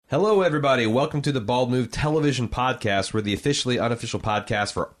Hello, everybody. Welcome to the Bald Move Television Podcast. We're the officially unofficial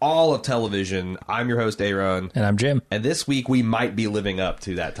podcast for all of television. I'm your host, Aaron. And I'm Jim. And this week, we might be living up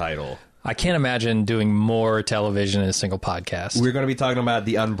to that title. I can't imagine doing more television in a single podcast. We're going to be talking about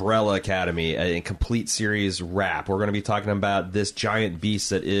The Umbrella Academy, a complete series wrap. We're going to be talking about this giant beast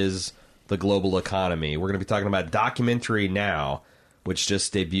that is the global economy. We're going to be talking about Documentary Now, which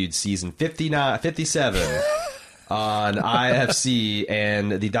just debuted season 57 on IFC,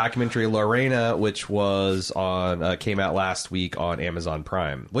 and the documentary Lorena, which was on came out last week on Amazon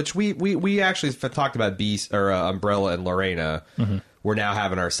Prime, which we actually talked about Beast or Umbrella and Lorena. Mm-hmm. We're now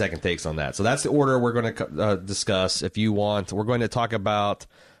having our second takes on that, so that's the order we're going to discuss. If you want, we're going to talk about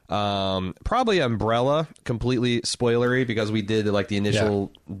probably Umbrella, completely spoilery because we did like the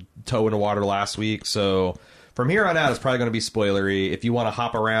initial toe in the water last week, so. From here on out, it's probably going to be spoilery. If you want to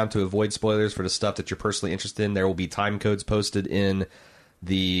hop around to avoid spoilers for the stuff that you're personally interested in, there will be time codes posted in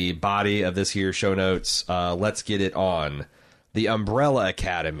the body of this here show notes. Let's get it on. The Umbrella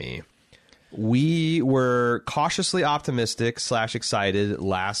Academy. We were cautiously optimistic / excited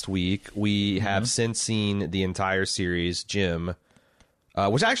last week. We have since seen the entire series, Jim,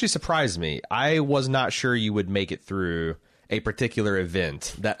 which actually surprised me. I was not sure you would make it through a particular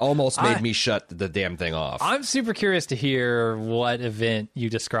event that almost made me shut the damn thing off. I'm super curious to hear what event you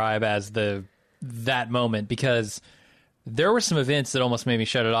describe as that moment, because there were some events that almost made me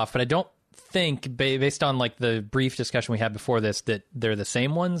shut it off, but I don't think, based on like the brief discussion we had before this, that they're the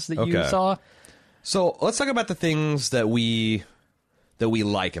same ones that you saw. So let's talk about the things that we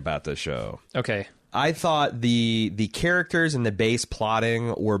like about the show. Okay. I thought the characters and the base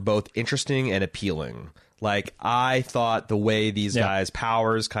plotting were both interesting and appealing. Like, I thought the way these guys'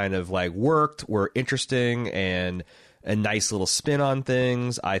 powers kind of, like, worked were interesting and a nice little spin on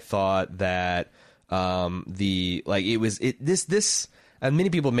things. I thought that and many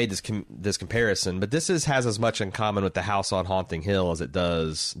people made this comparison, but this has as much in common with the House on Haunting Hill as it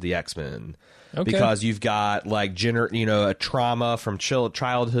does the X-Men. Okay. Because you've got, like, a trauma from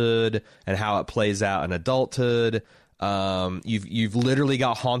childhood and how it plays out in adulthood. You've literally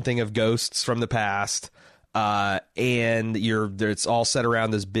got haunting of ghosts from the past. And it's all set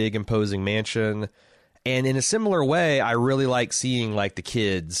around this big imposing mansion. And in a similar way, I really like seeing like the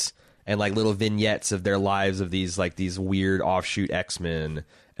kids and like little vignettes of their lives of these weird offshoot X-Men,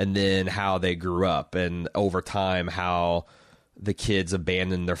 and then how they grew up and over time how the kids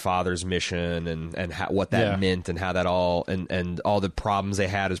abandoned their father's mission and what that meant and how that all and all the problems they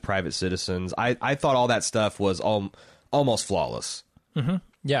had as private citizens. I thought all that stuff was almost flawless. Mm-hmm.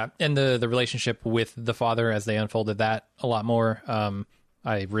 Yeah, and the relationship with the father as they unfolded that a lot more.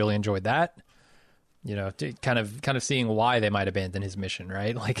 I really enjoyed that. You know, kind of seeing why they might abandon his mission,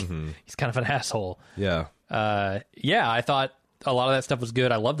 right? Like, he's kind of an asshole. Yeah. I thought a lot of that stuff was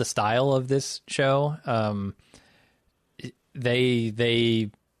good. I love the style of this show.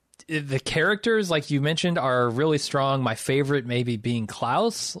 The characters, like you mentioned, are really strong. My favorite maybe being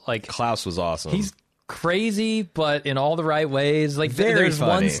Klaus. Like, Klaus was awesome. He's crazy, but in all the right ways. Like, there's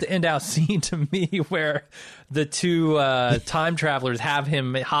one standout scene to me where the two time travelers have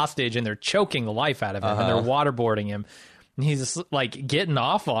him hostage and they're choking the life out of him and they're waterboarding him, and he's just like getting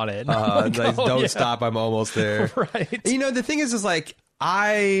off on it. Like, don't stop, I'm almost there. Right. You know, the thing is like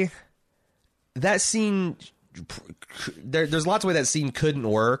that scene, there's lots of ways that scene couldn't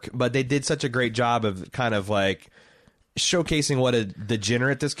work, but they did such a great job of kind of like showcasing what a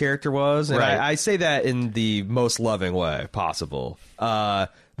degenerate this character was, and I say that in the most loving way possible.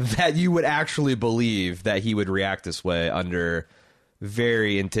 That you would actually believe that he would react this way under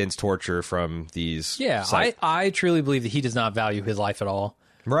very intense torture from these. Yeah, I truly believe that he does not value his life at all.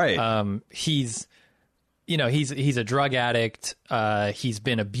 Right. He's a drug addict. He's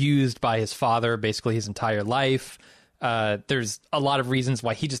been abused by his father basically his entire life. There's a lot of reasons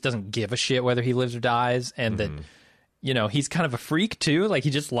why he just doesn't give a shit whether he lives or dies, and that. You know, he's kind of a freak, too. Like, he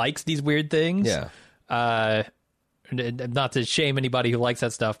just likes these weird things. Yeah. Not to shame anybody who likes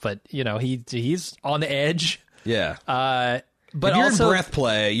that stuff, but, you know, he's on the edge. Yeah. But if you're also in breath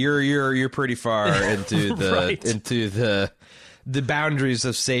play, you're pretty far into the the boundaries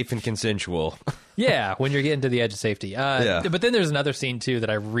of safe and consensual. Yeah, when you're getting to the edge of safety. But then there's another scene, too, that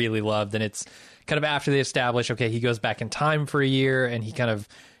I really loved, and it's kind of after they establish, okay, he goes back in time for a year, and he kind of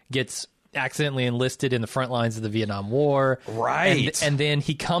gets accidentally enlisted in the front lines of the Vietnam War. Right. And then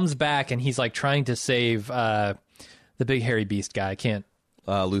he comes back and he's like trying to save the big hairy beast guy. I can't.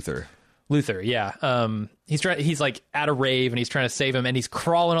 Luther, yeah. He's like at a rave and he's trying to save him, and he's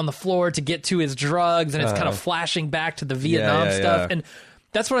crawling on the floor to get to his drugs, and it's kind of flashing back to the Vietnam stuff. And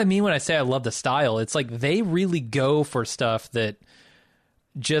that's what I mean when I say I love the style. It's like they really go for stuff that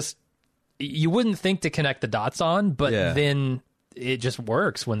just you wouldn't think to connect the dots on, but Yeah. then it just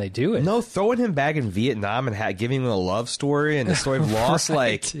works when they do it. No, throwing him back in Vietnam and giving him a love story and a story of loss,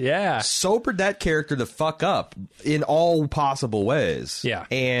 like, yeah. sobered that character the fuck up in all possible ways. Yeah.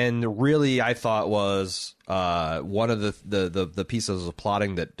 And really, I thought was one of the pieces of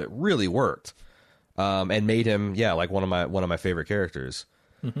plotting that really worked, and made him, like one of my favorite characters.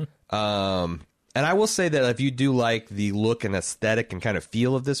 Mm-hmm. And I will say that if you do like the look and aesthetic and kind of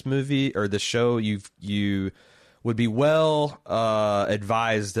feel of this movie or the show, you would be well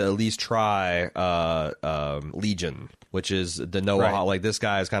advised to at least try Legion, which is the Noah. Right. Like, this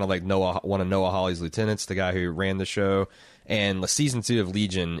guy is kind of like one of Noah Hawley's lieutenants, the guy who ran the show. And the season 2 of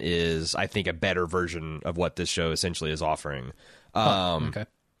Legion is, I think, a better version of what this show essentially is offering. Okay.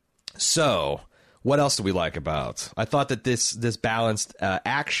 So, what else do we like about? I thought that this balanced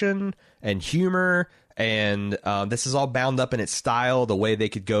action and humor, and this is all bound up in its style, the way they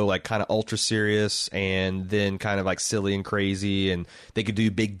could go like kind of ultra serious and then kind of like silly and crazy, and they could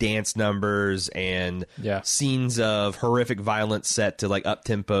do big dance numbers and scenes of horrific violence set to like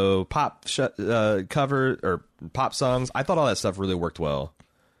up-tempo pop cover or pop songs. I thought all that stuff really worked well.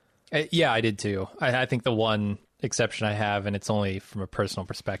 Yeah, I did too. I think the one exception I have, and it's only from a personal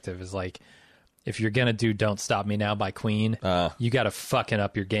perspective, is like, if you're going to do Don't Stop Me Now by Queen, you got to fucking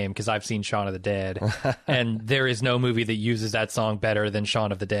up your game, because I've seen Shaun of the Dead, and there is no movie that uses that song better than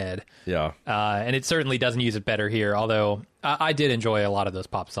Shaun of the Dead. Yeah. And it certainly doesn't use it better here, although I did enjoy a lot of those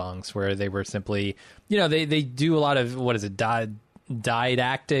pop songs where they were simply, they do a lot of, what is it,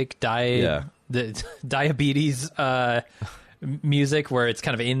 didactic, diabetes music, where it's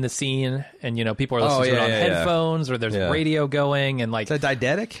kind of in the scene, and people are listening to it on headphones, or there's radio going, and like is that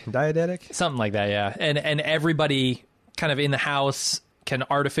diegetic, something like that, and everybody kind of in the house can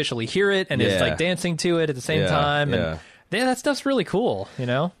artificially hear it and is like dancing to it at the same time, and that stuff's really cool.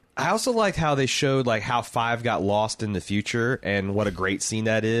 I also liked how they showed like how Five got lost in the future, and what a great scene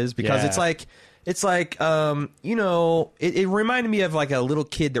that is, because it's like it reminded me of like a little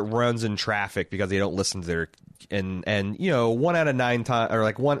kid that runs in traffic because they don't listen to their and 1 out of 9 times, or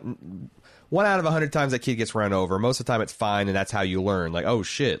like one out of 100 times that kid gets run over. Most of the time it's fine, and that's how you learn. Like, oh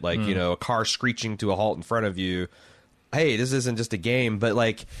shit, like a car screeching to a halt in front of you. Hey, this isn't just a game. But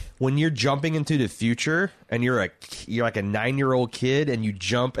like when you're jumping into the future and you're like a 9-year-old kid, and you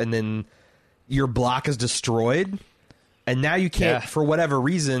jump and then your block is destroyed. And now you can't, for whatever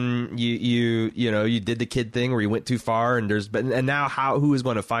reason, you did the kid thing where you went too far, and now who is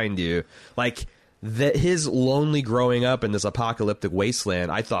going to find you? Like, that his lonely growing up in this apocalyptic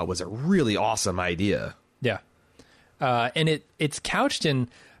wasteland, I thought was a really awesome idea. Yeah. And it's couched in,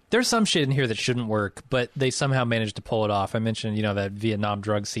 there's some shit in here that shouldn't work, but they somehow managed to pull it off. I mentioned, that Vietnam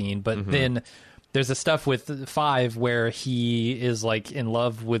drug scene, but then there's the stuff with Five where he is like in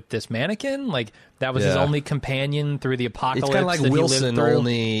love with this mannequin. Like, that was his only companion through the apocalypse. It's kind of like Wilson,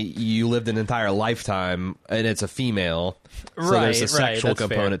 only you lived an entire lifetime and it's a female. So there's a sexual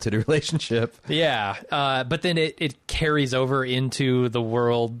component to the relationship. Yeah. But then it carries over into the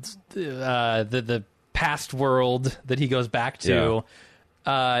world, the past world that he goes back to.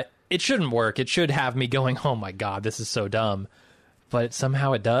 Yeah. It shouldn't work. It should have me going, oh my God, this is so dumb. But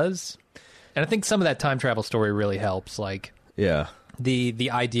somehow it does. And I think some of that time travel story really helps. Like, the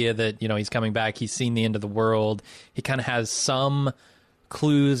idea that, he's coming back, he's seen the end of the world. He kind of has some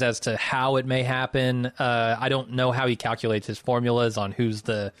clues as to how it may happen. I don't know how he calculates his formulas on who's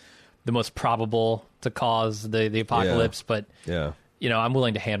the most probable to cause the apocalypse, but I'm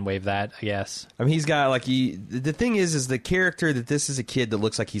willing to hand wave that, I guess. I mean, he's got like the thing is the character that this is a kid that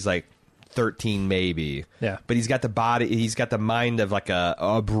looks like he's like 13 maybe. Yeah. But he's got the mind of like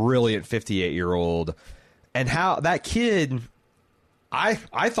a brilliant 58-year-old. And how that kid, I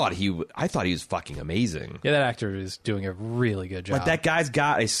thought he was fucking amazing. Yeah, that actor is doing a really good job. Like, that guy's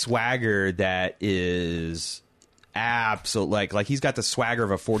got a swagger that is absolute, like he's got the swagger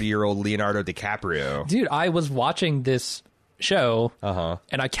of a 40-year-old Leonardo DiCaprio. Dude, I was watching this show,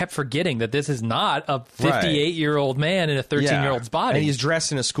 and I kept forgetting that this is not a 58-year-old man in a 13-year-old's body. And he's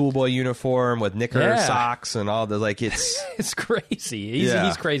dressed in a schoolboy uniform with knicker socks and all the, like, it's it's crazy.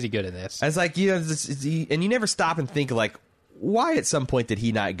 He's crazy good at this. It's like, and you never stop and think, like, why at some point did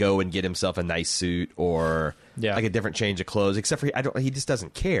he not go and get himself a nice suit or like a different change of clothes? Except for he just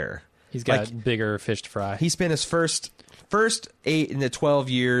doesn't care. He's got bigger fish to fry. He spent his first 8 into 12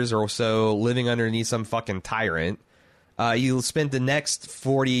 years or so living underneath some fucking tyrant. You spent the next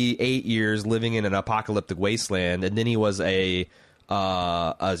 48 years living in an apocalyptic wasteland, and then he was a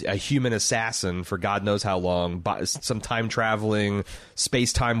human assassin for God knows how long, some time traveling,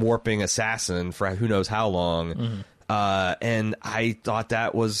 space time warping assassin for who knows how long. And I thought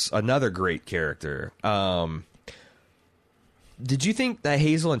that was another great character. Did you think that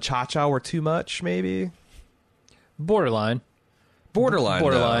Hazel and Cha-Cha were too much, maybe? Borderline,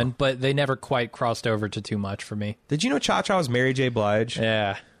 Though. but they never quite crossed over to too much for me. Did you know Cha-Cha was Mary J. Blige?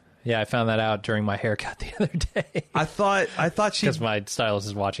 Yeah, I found that out during my haircut the other day. I thought she... Because my stylist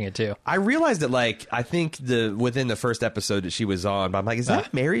is watching it too. I realized that, like, I think within the first episode that she was on, but I'm like, is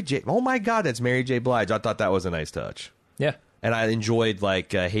that Mary J? Oh my God, that's Mary J. Blige. I thought that was a nice touch. Yeah. And I enjoyed,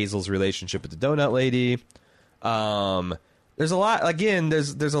 like, Hazel's relationship with the donut lady. There's a lot, again,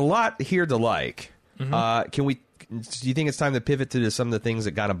 there's a lot here to like. Do you think it's time to pivot to some of the things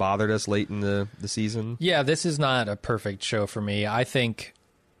that kind of bothered us late in the season? Yeah, this is not a perfect show for me. I think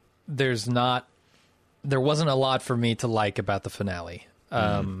there wasn't a lot for me to like about the finale.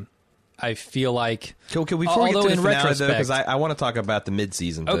 I feel like... Before we get to the finale, though, because I want to talk about the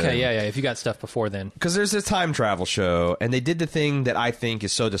mid-season thing. Okay, yeah, if you got stuff before then. Because there's this time travel show, and they did the thing that I think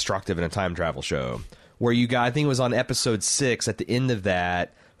is so destructive in a time travel show, where you got, I think it was on episode 6, at the end of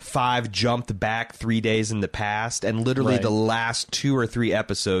that, 5 jumped back 3 days in the past, and literally the last 2 or 3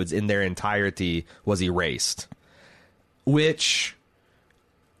 episodes in their entirety was erased. Which,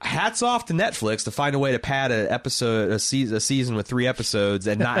 hats off to Netflix to find a way to pad a season with 3 episodes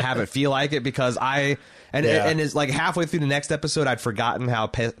and not have it feel like it, because and it's like halfway through the next episode, I'd forgotten how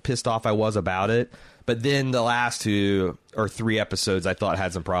pissed off I was about it. But then the last 2 or 3 episodes I thought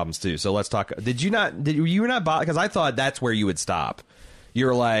had some problems too. So let's talk. You were not bothered? Because I thought that's where you would stop.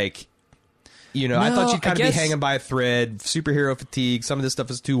 You're like, I thought you'd kind of be hanging by a thread, superhero fatigue. Some of this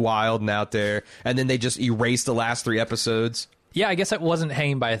stuff is too wild and out there. And then they just erased the last 3 episodes. Yeah, I guess I wasn't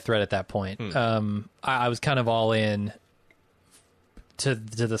hanging by a thread at that point. I was kind of all in to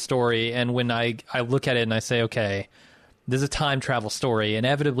the story. And when I look at it and I say, okay, this is a time travel story.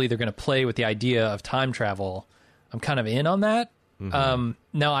 Inevitably, they're going to play with the idea of time travel. I'm kind of in on that.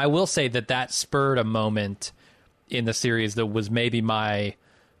 Now, I will say that spurred a moment in the series that was maybe my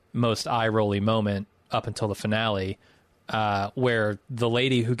most eye-rolly moment up until the finale, where the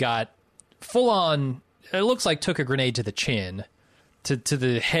lady who got full-on, it looks like took a grenade to the chin, to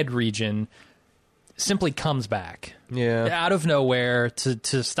the head region, simply comes back. Yeah. Out of nowhere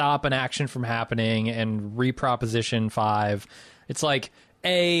to stop an action from happening and reproposition 5. It's like,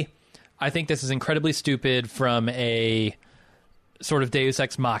 I think this is incredibly stupid from a sort of Deus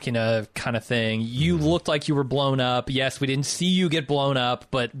Ex Machina kind of thing. You looked like you were blown up. Yes, we didn't see you get blown up,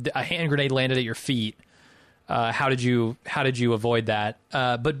 but a hand grenade landed at your feet. How did you avoid that?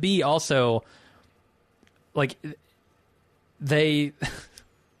 But B, also, like,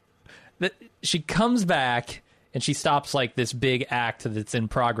 she comes back and she stops like this big act that's in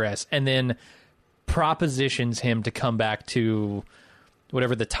progress, and then propositions him to come back to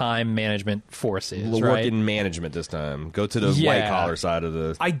whatever the time management force is. We'll work in management this time. Go to the white collar side of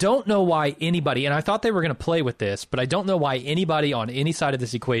the... I don't know why anybody, and I thought they were going to play with this, but I don't know why anybody on any side of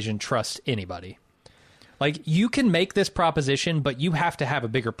this equation trusts anybody. Like, you can make this proposition, but you have to have a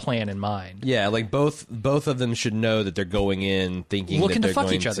bigger plan in mind. Yeah, like both of them should know that they're going in thinking looking that to they're fuck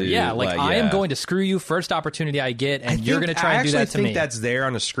going each other. to, Yeah, like I am going to screw you first opportunity I get, and you're going to try and do that to me. I think that's there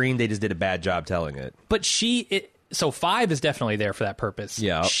on the screen. They just did a bad job telling it. But so 5 is definitely there for that purpose.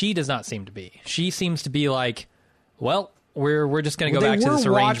 Yeah. She does not seem to be. She seems to be like, well, we're just going to go back to this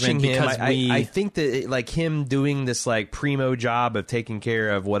arrangement because I think that like him doing this like primo job of taking care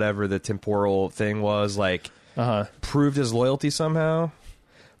of whatever the temporal thing was, like proved his loyalty somehow.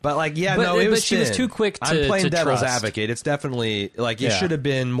 But like, it was. But she was too quick to I'm playing devil's trust. advocate. It's definitely like it should have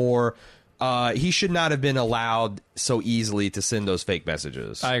been more. He should not have been allowed so easily to send those fake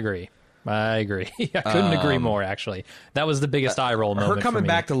messages. I agree. I couldn't agree more, actually. That was the biggest eye roll moment. Her coming for me.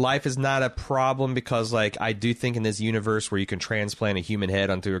 back to life is not a problem because, like, I do think in this universe where you can transplant a human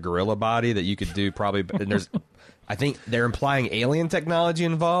head onto a gorilla body that you could do probably. And I think they're implying alien technology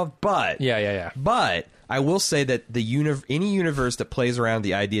involved, but yeah. But I will say that any universe that plays around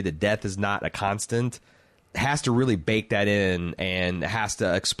the idea that death is not a constant has to really bake that in and has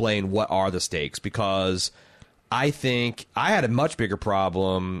to explain what are the stakes, because I think I had a much bigger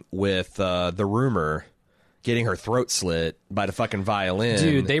problem with the rumor getting her throat slit by the fucking violin.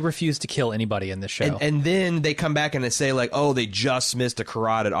 Dude, they refuse to kill anybody in this show. And then they come back and they say, like, oh, they just missed a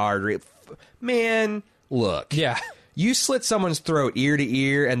carotid artery. Man, look. Yeah. You slit someone's throat ear to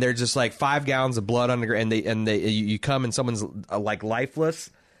ear, and they're just like 5 gallons of blood on the ground, and you come and someone's like lifeless.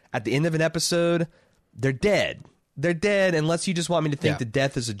 At the end of an episode, they're dead. They're dead unless you just want me to think that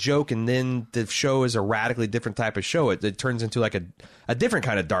death is a joke, and then the show is a radically different type of show. It turns into like a different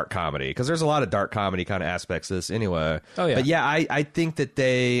kind of dark comedy, because there's a lot of dark comedy kind of aspects to this anyway. Oh, yeah. But yeah, I think that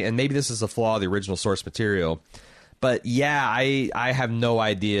and maybe this is a flaw of the original source material, But yeah, I have no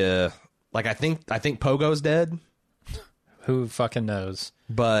idea. Like I think Pogo's dead, Who fucking knows?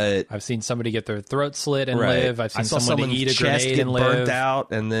 but I've seen somebody get their throat slit and right. live. I've I seen saw someone someone's eat a chest grenade get and burnt live.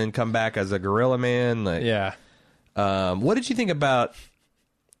 out and then come back as a gorilla man. Like, Yeah. what did you think about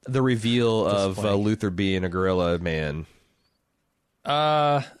the reveal of Disappointing. Luther being a gorilla man?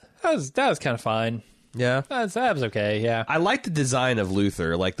 That was kind of fine. Yeah, That was okay. Yeah. I like the design of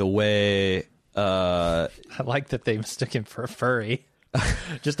Luther, like the way. I like that they mistook him for a furry.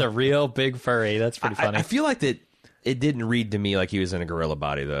 Just a real big furry. That's pretty funny. I feel like that it didn't read to me like he was in a gorilla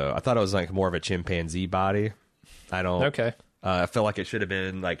body though. I thought it was like more of a chimpanzee body. I don't. Okay. I felt like it should have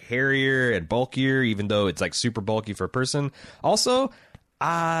been like hairier and bulkier, even though it's like super bulky for a person. Also,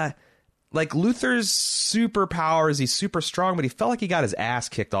 like Luther's superpowers, he's super strong, but he felt like he got his ass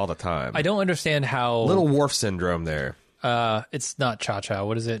kicked all the time. I don't understand how Little Worf syndrome there. it's not Cha-Cha.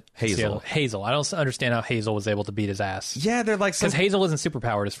 What is it? Hazel. Hazel. I don't understand how Hazel was able to beat his ass. Yeah, they're like some. Because Hazel isn't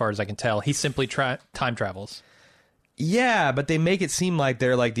superpowered as far as I can tell. He simply time travels. Yeah, but they make it seem like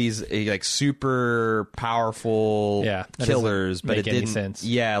they're like these like super powerful Yeah, that killers, doesn't but make it any didn't. sense.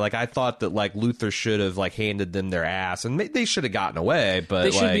 Yeah, like I thought that like Luther should have like handed them their ass, and they should have gotten away. But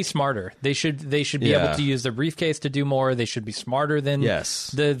They should like, be smarter. They should be Yeah. able to use their briefcase to do more. They should be smarter than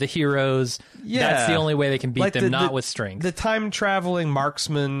Yes. the heroes. Yeah. That's the only way they can beat like them, not with strength. The time traveling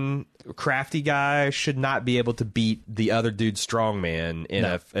marksman, crafty guy should not be able to beat the other dude's strongman in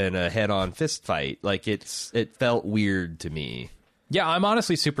a head on fist fight. Like it felt weird to me. Yeah, I'm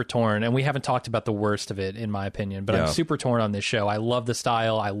honestly super torn, and we haven't talked about the worst of it, in my opinion, but Yeah. I'm super torn on this show. I love the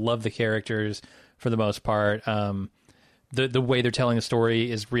style. I love the characters for the most part. The way they're telling the story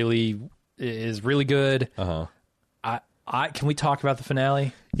is really good. I can we talk about the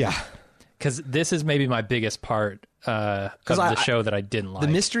finale? Yeah. Because this is maybe my biggest part of the show that I didn't like. The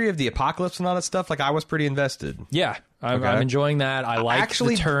mystery of the apocalypse and all that stuff, like I was pretty invested. Yeah, I'm Okay. enjoying that. I like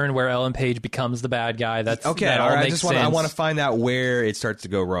Actually- the turn where Ellen Page becomes the bad guy. That's Okay, that all all right. makes sense. I want to find out where it starts to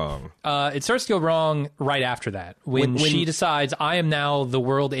go wrong. It starts to go wrong right after that when she decides I am now the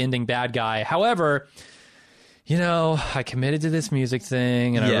world-ending bad guy. However, you know, I committed to this music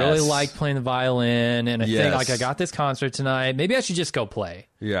thing, and I really Yes. like playing the violin, and I think Yes. like I got this concert tonight. Maybe I should just go play.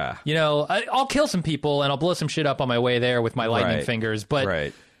 Yeah. You know, I'll kill some people and I'll blow some shit up on my way there with my lightning Right. fingers, but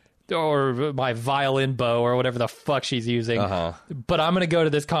Right. or my violin bow or whatever the fuck she's using. But I'm going to go to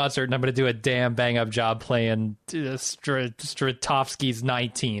this concert and I'm going to do a damn bang up job playing Stratovsky's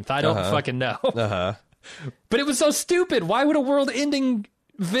 19th. I don't fucking know. But it was so stupid. Why would a world ending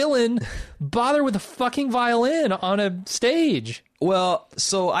villain bother with a fucking violin on a stage? Well,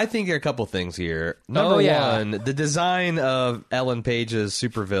 so I think there are a couple things here. Number one, the design of Ellen Page's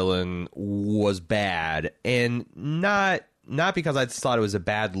supervillain was bad, and not because I thought it was a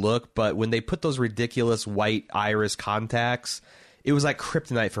bad look, but when they put those ridiculous white iris contacts, it was like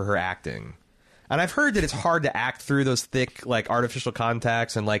kryptonite for her acting. And I've heard that it's hard to act through those thick, like artificial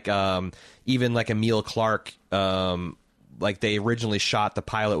contacts, and like even like Emilia Clarke. Like they originally shot the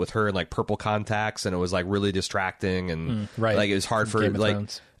pilot with her in like purple contacts, and it was like really distracting, and right. like it was hard for Game of like.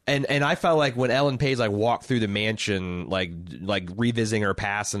 Thrones. And I felt like when Ellen Page like walked through the mansion, like revisiting her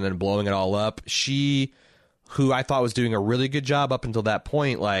past and then blowing it all up, she, who I thought was doing a really good job up until that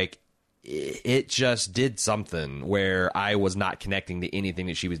point, like it just did something where I was not connecting to anything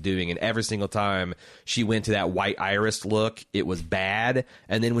that she was doing, and every single time she went to that white iris look, it was bad,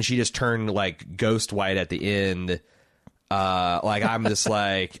 and then when she just turned like ghost white at the end. Like I'm just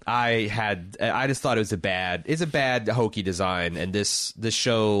like I just thought it's a bad hokey design, and this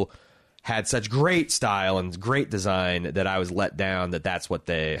show had such great style and great design that I was let down that's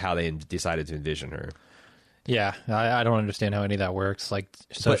how they decided to envision her. Yeah, I don't understand how any of that works. Like,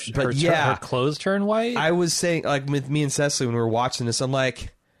 so But her clothes turn white? I was saying, like with me and Cecily when we were watching this, I'm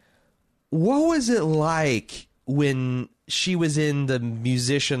like, what was it like when she was in the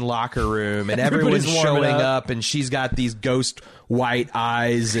musician locker room and everyone's Everybody's warming showing up. up and she's got these ghost white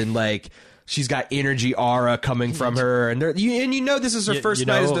eyes and like she's got energy aura coming from her, and you know this is her first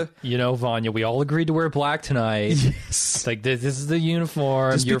night as the You know, Vanya, we all agreed to wear black tonight. Yes. It's like, this is the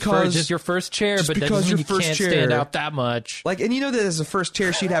uniform. Just Your because- just your first chair, just but that because doesn't mean your you first can't chair- stand out that much. like, and you know that as a first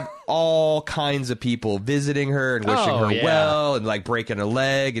chair, she'd have all kinds of people visiting her and wishing Oh, her yeah. well and like breaking a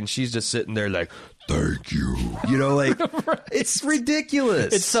leg, and she's just sitting there like, thank you. You know, like it's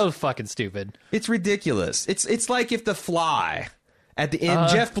ridiculous. It's so fucking stupid. It's ridiculous. It's like if The Fly At the end,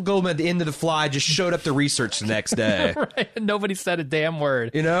 Jeff Goldblum at the end of The Fly just showed up to research the next day. Right. Nobody said a damn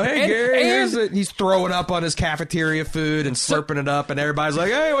word. You know, hey, Gary, he's throwing up on his cafeteria food and slurping it up, and everybody's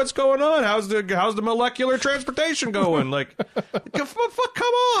like, hey, what's going on? How's the molecular transportation going? Like, come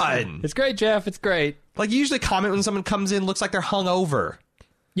on. It's great, Jeff. It's great. Like, you usually comment when someone comes in, looks like they're hungover.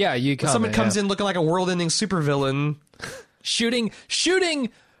 Yeah, you comment. Someone comes in looking like a world-ending supervillain. Shooting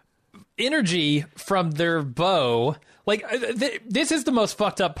energy from their bow. Like, this is the most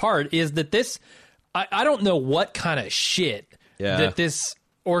fucked up part, is that this... I don't know what kind of shit that this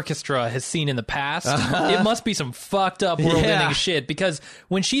orchestra has seen in the past. It must be some fucked up world-ending shit, because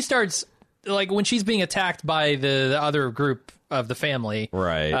when she starts... Like, when she's being attacked by the other group of the family,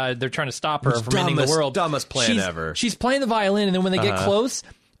 right? They're trying to stop her from ending the world. Dumbest plan ever. She's playing the violin, and then when they get close...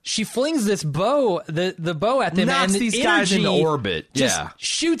 She flings this bow, the bow at them, knocks and these guys into orbit. Just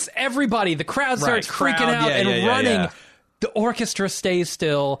shoots everybody. The crowd starts freaking out and running. Yeah. The orchestra stays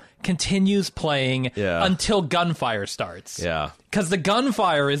still, continues playing until gunfire starts. Yeah, because the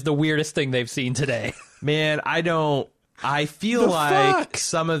gunfire is the weirdest thing they've seen today. Man, I feel like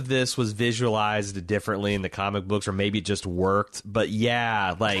some of this was visualized differently in the comic books, or maybe it just worked. But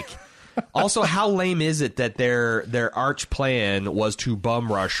yeah, like. Also, how lame is it that their arch plan was to bum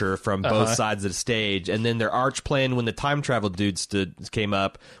rush her from both sides of the stage, and then their arch plan when the time travel dude came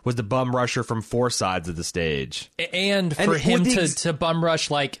up was to bum rush her from 4 sides of the stage, and for him to bum rush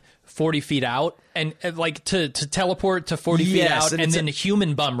like 40 feet out, and like to teleport to 40 feet out, and then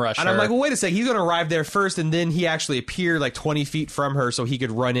human bum rush her. And I'm like, well, wait a second, he's going to arrive there first, and then he actually appeared like 20 feet from her so he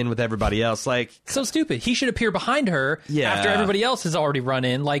could run in with everybody else. Like, so stupid. He should appear behind her after everybody else has already run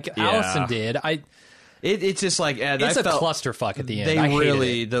in, like Allison did. It's just like it's a clusterfuck at the end. They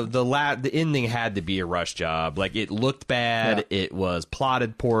really the ending had to be a rush job. Like, it looked bad, it was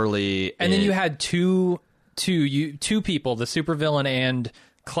plotted poorly, and then you had two people, the supervillain and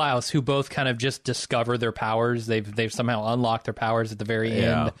Klaus, who both kind of just discover their powers. They've somehow unlocked their powers at the very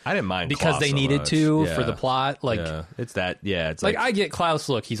end. I didn't mind because Klaus they needed to for the plot. Like, it's that. Yeah, it's like I get Klaus.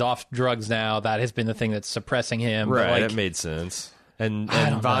 Look, he's off drugs now. That has been the thing that's suppressing him. Right, but like, it made sense. And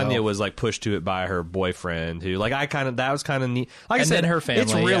Vanya was like pushed to it by her boyfriend, who like that was kind of neat. Like I said, then her family.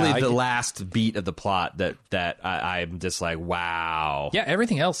 It's really the last beat of the plot that I'm just like, wow. Yeah,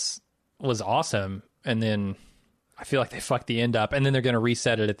 everything else was awesome, and then I feel like they fucked the end up, and then they're going to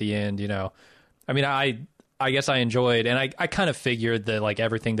reset it at the end. You know, I mean, I guess I enjoyed, and I kind of figured that like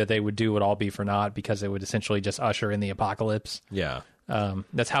everything that they would do would all be for naught, because it would essentially just usher in the apocalypse. Yeah.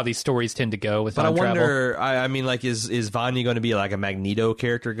 That's how these stories tend to go with time travel. But I wonder, I mean, like, is Vanya going to be like a Magneto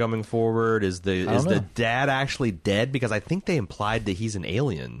character going forward? Is the dad actually dead? Because I think they implied that he's an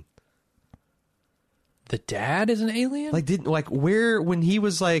alien. The dad is an alien? Like, when he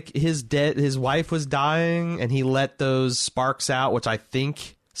was like his wife was dying and he let those sparks out, which I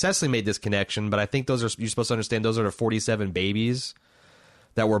think Cecily made this connection, but I think you're supposed to understand those are the 47 babies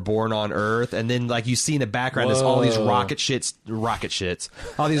that were born on Earth, and then like you see in the background there's all these rocket ships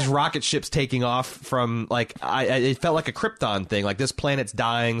taking off from like it felt like a Krypton thing. Like, this planet's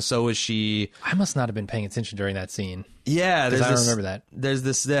dying, so is she. I must not have been paying attention during that scene. Yeah, I don't remember that. There's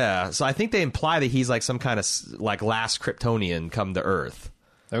this, so I think they imply that he's like some kind of like last Kryptonian come to Earth.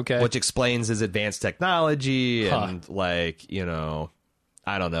 Okay, which explains his advanced technology and like, you know,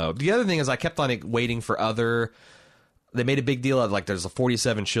 I don't know. The other thing is I kept on waiting for other. They made a big deal of like there's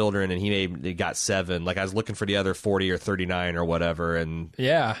 47 children and he got 7. Like, I was looking for the other 40 or 39 or whatever. And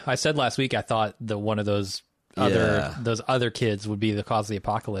yeah, I said last week I thought one of those other kids would be the cause of the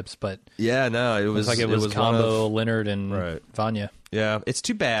apocalypse, but yeah, no, it was Combo, Leonard, and Vanya. Yeah, it's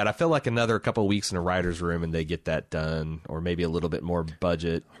too bad. I feel like another couple of weeks in a writer's room and they get that done, or maybe a little bit more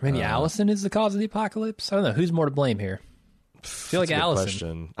budget. Maybe Allison is the cause of the apocalypse. I don't know who's more to blame here. I feel like Allison.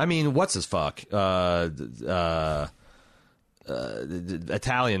 Question. I mean, what's his fuck?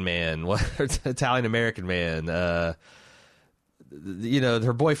 Italian man, Italian American man, you know,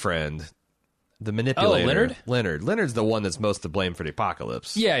 her boyfriend, the manipulator. Leonard's the one that's most to blame for the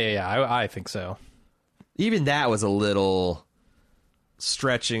apocalypse. Yeah. I think so. Even that was a little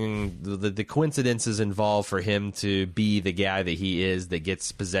stretching the coincidences involved for him to be the guy that he is, that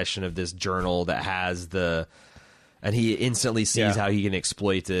gets possession of this journal that has and he instantly sees how he can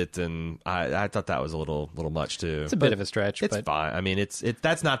exploit it, and I thought that was a little much too. It's a bit of a stretch. It's fine. I mean,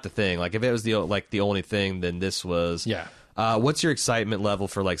 that's not the thing. Like, if it was the only thing, then this was. Yeah. What's your excitement level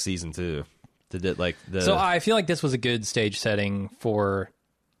for like season 2? So I feel like this was a good stage setting for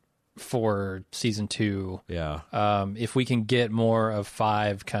season 2. Yeah. If we can get more of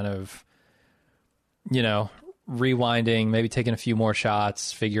 5 kind of, you know, rewinding, maybe taking a few more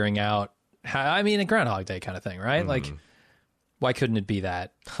shots, figuring out. I mean, a Groundhog Day kind of thing, right? Like, Why couldn't it be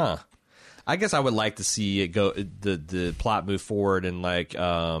that? Huh. I guess I would like to see it go the plot move forward and like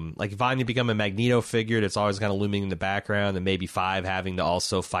Vanya become a Magneto figure that's always kind of looming in the background, and maybe Five having to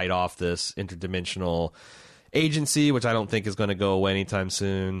also fight off this interdimensional agency, which I don't think is going to go away anytime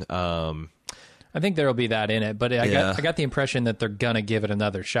soon. I think there'll be that in it, but I got the impression that they're gonna give it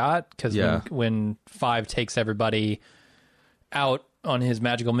another shot because when Five takes everybody out on his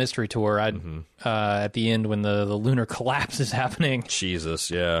magical mystery tour, at the end when the lunar collapse is happening.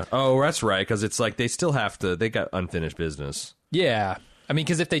 Jesus, yeah. Oh, that's right, because it's like they still have to. They got unfinished business. Yeah, I mean,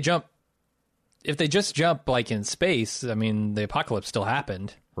 because if they just jump like in space, I mean, the apocalypse still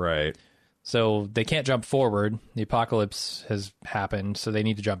happened, right? So they can't jump forward. The apocalypse has happened, so they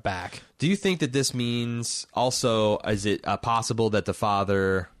need to jump back. Do you think that this means also? Is it possible that the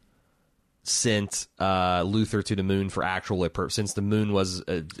father sent Luthor to the moon for actual since the moon was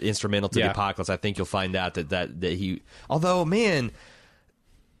instrumental to the apocalypse? I think you'll find out that he, although man,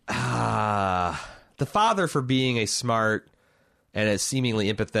 the father, for being a smart and a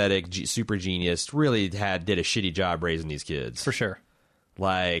seemingly empathetic super genius, really did a shitty job raising these kids, for sure.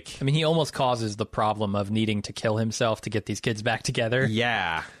 Like, I mean, he almost causes the problem of needing to kill himself to get these kids back together.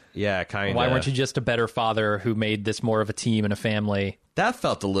 Yeah, kind of. Why weren't you just a better father who made this more of a team and a family? That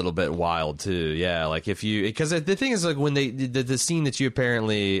felt a little bit wild too. Yeah, like because the thing is, like, when the scene that you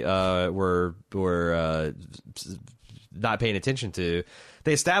apparently were not paying attention to,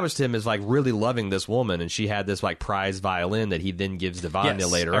 they established him as like really loving this woman, and she had this like prized violin that he then gives to Vanya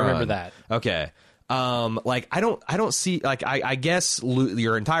later on. I remember that. Okay. Like I don't see, like, I guess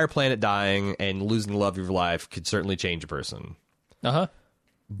your entire planet dying and losing the love of your life could certainly change a person.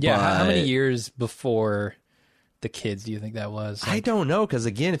 Yeah. How many years before the kids do you think that was? I don't know, because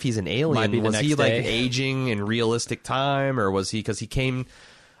again, if he's an alien, was he like aging in realistic time, or was he, because he came?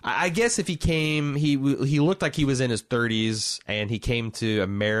 I guess if he came, he looked like he was in his 30s, and he came to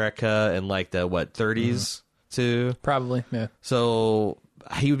America in like the 30s too. Probably, yeah. So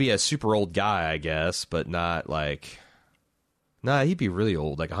he would be a super old guy, I guess, but not like. Nah, he'd be really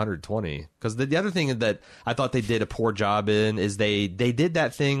old, like 120. Because the other thing that I thought they did a poor job in is they did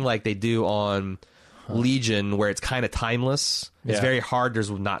that thing like they do on Legion, where it's kind of timeless. It's very hard. There's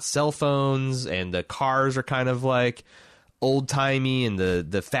not cell phones, and the cars are kind of like old timey, and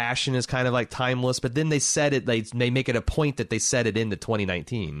the fashion is kind of like timeless. But then they set it. They make it a point that they set it into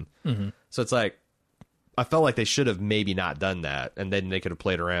 2019. So it's like, I felt like they should have maybe not done that, and then they could have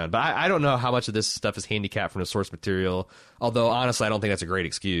played around. But I don't know how much of this stuff is handicapped from the source material. Although honestly, I don't think that's a great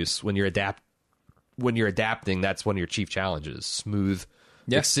excuse. When you're adapting, that's one of your chief challenges. Smooth,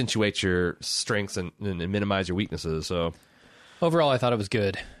 accentuate your strengths and minimize your weaknesses. So overall, I thought it was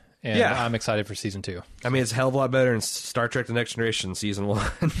good, and I'm excited for season 2. I mean, it's a hell of a lot better than Star Trek: The Next Generation season 1.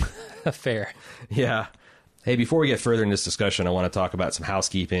 Fair. Yeah. Hey, before we get further in this discussion, I want to talk about some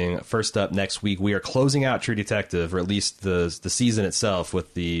housekeeping. First up, next week, we are closing out True Detective, or at least the season itself,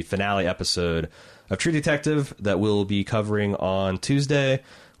 with the finale episode of True Detective that we'll be covering on Tuesday.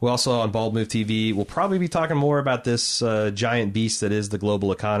 We also, on Bald Move TV, we'll probably be talking more about this giant beast that is the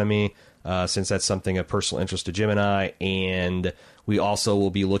global economy, since that's something of personal interest to Jim and I. And we also will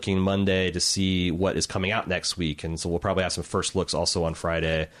be looking Monday to see what is coming out next week. And so we'll probably have some first looks also on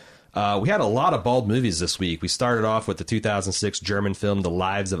Friday. We had a lot of Bald movies this week. We started off with the 2006 German film The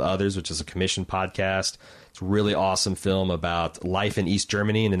Lives of Others, which is a commissioned podcast. It's a really awesome film about life in East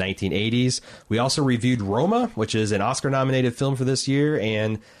Germany in the 1980s. We also reviewed Roma, which is an Oscar-nominated film for this year,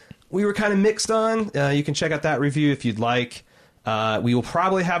 and we were kind of mixed on. You can check out that review if you'd like. We will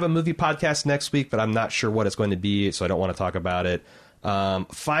probably have a movie podcast next week, but I'm not sure what it's going to be, so I don't want to talk about it.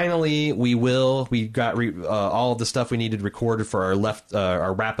 Finally, we got all of the stuff we needed recorded for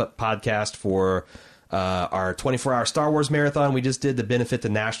our wrap-up podcast for our 24-hour Star Wars marathon. We just did to benefit the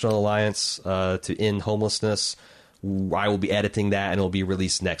National Alliance to End Homelessness. I will be editing that, and it'll be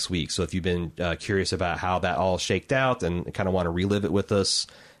released next week. So if you've been curious about how that all shaked out and kind of want to relive it with us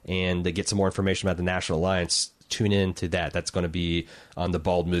and to get some more information about the National Alliance, tune in to that. That's going to be on the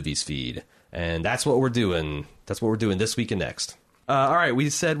Bald Movies feed. And that's what we're doing. That's what we're doing this week and next. All right, we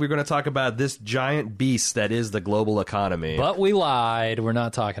said we're going to talk about this giant beast that is the global economy. But we lied. We're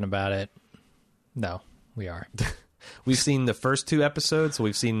not talking about it. No, we are. We've seen the first 2 episodes. So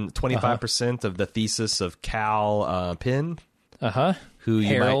we've seen 25% of the thesis of Cal Penn. Who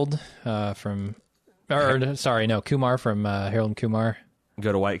Harold from... Kumar from Harold and Kumar.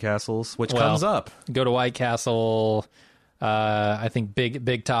 Go to White Castles, which comes up. Go to White Castle. I think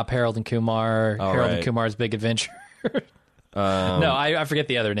Big Top Harold and Kumar. Harold and Kumar's Big Adventure. No, I forget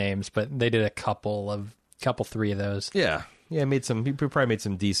the other names, but they did a couple 3 of those. Yeah, he probably made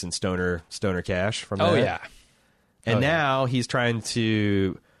some decent stoner cash from that. Oh yeah. And Oh, yeah. now he's trying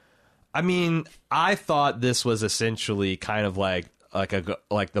to. I mean, I thought this was essentially kind of like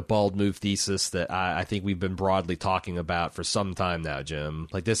the bald move thesis that I think we've been broadly talking about for some time now, Jim.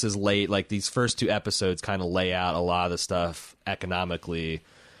 Like, this is late. Like, these first 2 episodes kind of lay out a lot of the stuff economically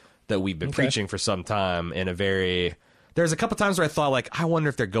that we've been preaching for some time in a very. There's a couple times where I thought, like, I wonder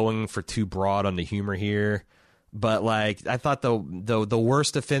if they're going for too broad on the humor here. But, like, I thought the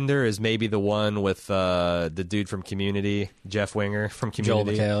worst offender is maybe the one with the dude from Community, Jeff Winger from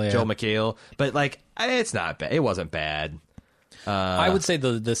Community. Joel McHale, yeah. Joel McHale. But, like, it's not bad. It wasn't bad. I would say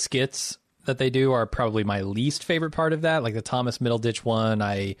the skits that they do are probably my least favorite part of that. Like the Thomas Middleditch one,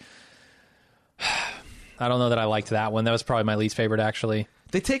 I don't know that I liked that one. That was probably my least favorite, actually.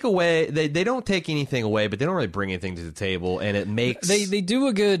 They take away. They don't take anything away, but they don't really bring anything to the table, and it makes They do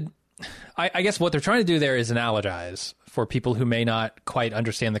a good. I guess what they're trying to do there is analogize for people who may not quite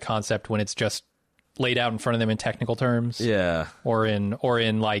understand the concept when it's just laid out in front of them in technical terms. Yeah. Or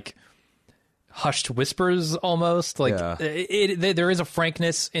in like hushed whispers almost. Like Yeah. there is a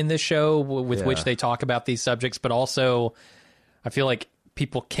frankness in this show with which they talk about these subjects, but also I feel like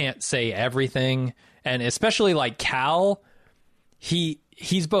people can't say everything, and especially like Cal,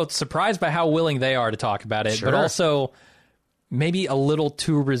 he's both surprised by how willing they are to talk about it, but also maybe a little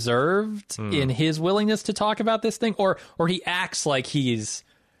too reserved in his willingness to talk about this thing, or he acts like he's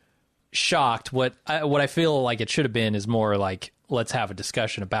shocked. What I feel like it should have been is more like, let's have a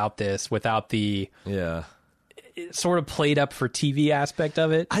discussion about this without the sort of played up for TV aspect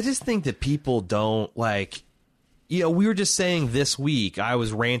of it. I just think that people don't like. You know, we were just saying this week. I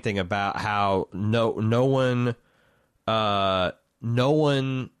was ranting about how no one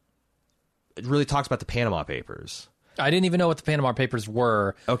really talks about the Panama Papers. I didn't even know what the Panama Papers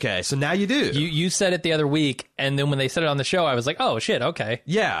were. Okay, so now you do. You said it the other week, and then when they said it on the show, I was like, oh shit, okay.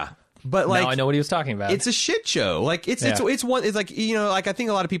 Yeah, but like now I know what he was talking about. it's a shit show. Like it's like, you know, like I think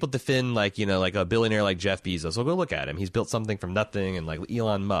a lot of people defend, like, you know, like a billionaire like Jeff Bezos. Well, go look at him. He's built something from nothing, and like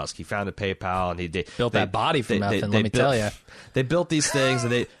Elon Musk, he founded PayPal, and he built that body from nothing. Let me tell you, they built these things,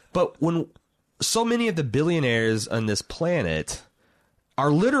 and but when so many of the billionaires on this planet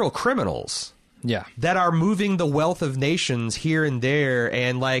are literal criminals. yeah. That are moving the wealth of nations here and there,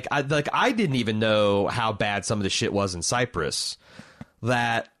 and like I didn't even know how bad some of the shit was in Cyprus.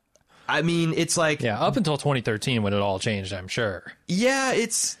 That, I mean, it's like, Yeah, up until 2013 when it all changed, I'm sure. yeah,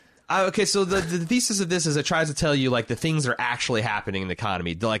 it's okay. So the thesis of this is it tries to tell you like the things that are actually happening in the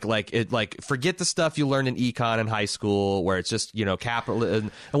economy. Like forget the stuff you learned in econ in high school where it's just, you know, capital,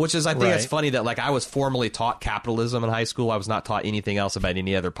 and which is, I think it's funny that like I was formally taught capitalism in high school. I was not taught anything else about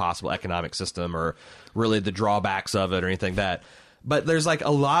any other possible economic system or really the drawbacks of it or anything like that. But there's like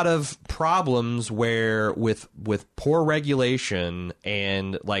a lot of problems where with poor regulation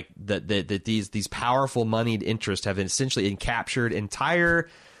and like that these powerful moneyed interests have essentially captured entire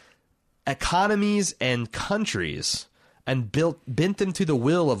economies and countries and bent them to the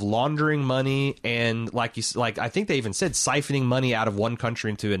will of laundering money, and like I think they even said siphoning money out of one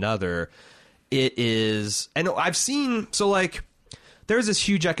country into another. It is, and I've seen, so like there's this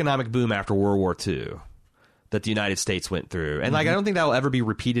huge economic boom after World War II that the United States went through. And like I don't think that will ever be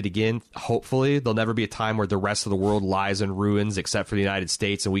repeated again. Hopefully there'll never be a time where the rest of the world lies in ruins except for the United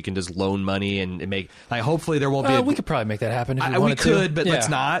States, and we can just loan money and make, like, hopefully there won't be we could probably make that happen if we we wanted could, to. but Yeah. let's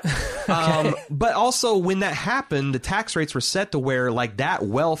not. But also when that happened, the tax rates were set to where like that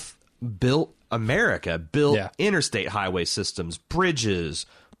wealth built America, built interstate highway systems, bridges,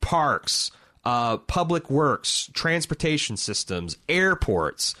 parks, public works, transportation systems,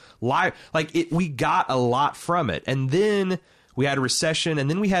 airports, we got a lot from it. And then we had a recession, and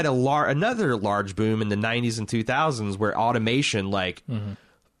then we had another large boom in the 90s and 2000s where automation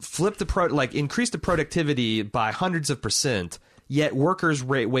flipped increased the productivity by hundreds of %, yet workers'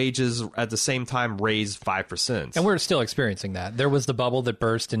 wages at the same time raised 5%. And we're still experiencing that. There was the bubble that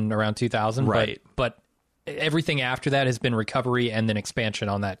burst in around 2000, right? But everything after that has been recovery and then expansion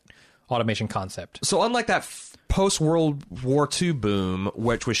on that automation concept. So unlike that post-World War II boom,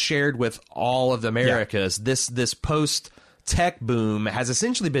 which was shared with all of the Americas, this post-tech boom has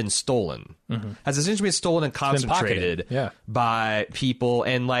essentially been stolen. Has essentially been stolen and concentrated by people.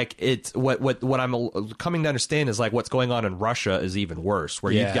 And like it's what I'm coming to understand is like what's going on in Russia is even worse,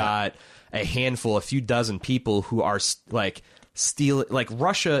 where you've got a few dozen people who are like stealing. Like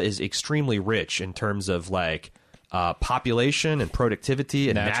Russia is extremely rich in terms of like population and productivity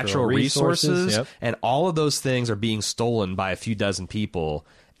and natural resources. And all of those things are being stolen by a few dozen people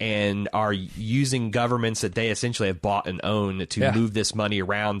and are using governments that they essentially have bought and owned to move this money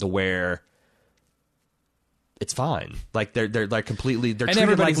around to where it's fine. Like they're like completely, they're and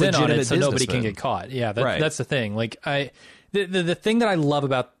treated like everybody's in on legitimate it, so nobody can businessmen. get caught. Yeah, Right. that's the thing. Like the thing that I love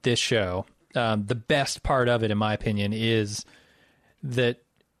about this show, the best part of it, in my opinion, is that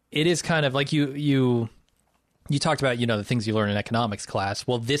it is kind of like you talked about, the things you learn in economics class.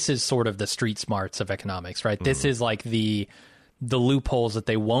 Well, this is sort of the street smarts of economics, right? This is like the loopholes that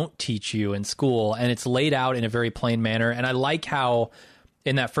they won't teach you in school, and it's laid out in a very plain manner. And I like how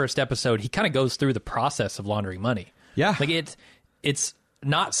in that first episode he kind of goes through the process of laundering money. Yeah. Like it's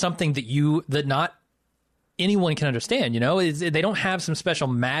not something that not anyone can understand, they don't have some special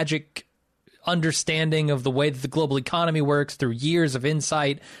magic understanding of the way that the global economy works through years of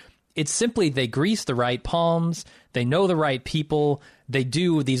insight. It's simply they grease the right palms, they know the right people, they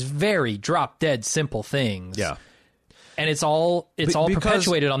do these very drop dead simple things. Yeah. And it's all Because-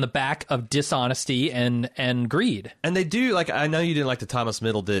 perpetuated on the back of dishonesty and greed. And they do, like, I know you didn't like the Thomas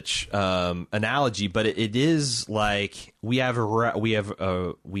Middleditch analogy, but it is like we have, here's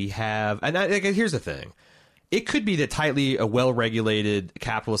the thing. It could be that a well-regulated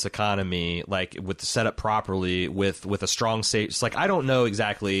capitalist economy, like set up properly with a strong state. It's like, I don't know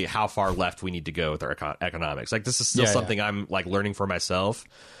exactly how far left we need to go with our economics. Like, this is still something I'm like learning for myself.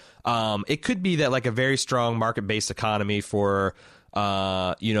 It could be that like a very strong market-based economy for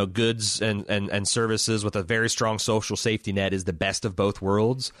goods and services with a very strong social safety net is the best of both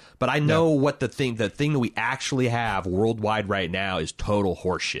worlds. But I know what the thing that we actually have worldwide right now is total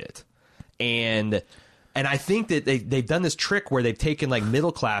horseshit. And I think that they've done this trick where they've taken like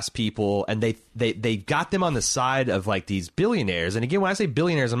middle class people and they got them on the side of like these billionaires. And again, when I say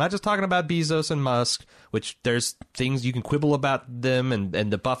billionaires, I'm not just talking about Bezos and Musk, which there's things you can quibble about them and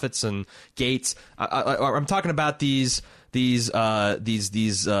the Buffetts and Gates. I'm talking about these Middle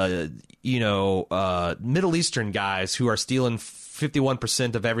Eastern guys who are stealing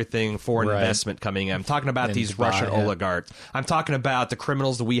 51% of everything foreign investment coming in. I'm talking about these Russian oligarchs. I'm talking about the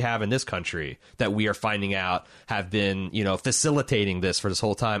criminals that we have in this country that we are finding out have been, facilitating this for this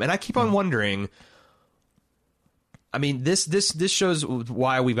whole time. And I keep on wondering, I mean, this shows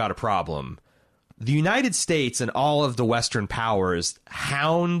why we've got a problem. The United States and all of the Western powers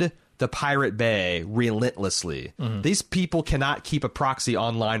hound the Pirate Bay relentlessly. These people cannot keep a proxy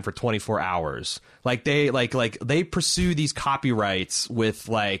online for 24 hours. Like they pursue these copyrights with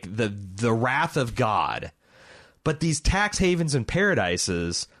like the wrath of God. But these tax havens and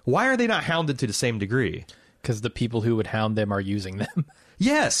paradises, why are they not hounded to the same degree? Because the people who would hound them are using them.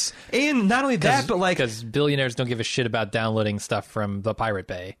 Yes, and not only that, but like because billionaires don't give a shit about downloading stuff from the Pirate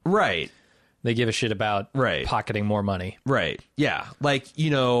Bay. Right. They give a shit about pocketing more money. Right. Yeah. Like,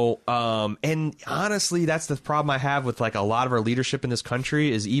 and honestly, that's the problem I have with like a lot of our leadership in this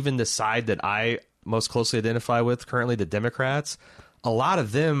country is even the side that I most closely identify with currently, the Democrats. A lot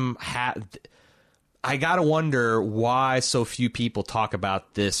of them I got to wonder why so few people talk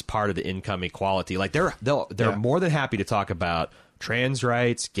about this part of the income equality. Like they're more than happy to talk about trans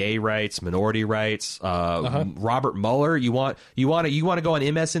rights, gay rights, minority rights. Robert Mueller, you want to go on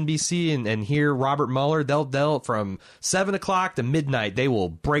MSNBC and hear Robert Mueller? They'll from 7 o'clock to midnight. They will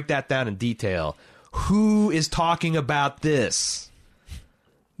break that down in detail. Who is talking about this?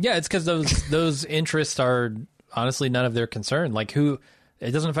 Yeah, it's because those interests are honestly none of their concern. Like it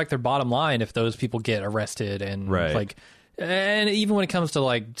doesn't affect their bottom line if those people get arrested and like, and even when it comes to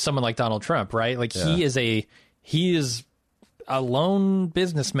like someone like Donald Trump, right? Like he is a lone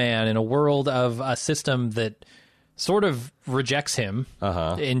businessman in a world of a system that sort of rejects him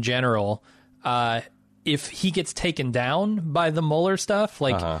in general. If he gets taken down by the Mueller stuff,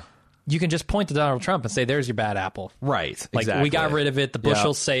 like you can just point to Donald Trump and say, there's your bad apple. Right. Like exactly. we got rid of it. The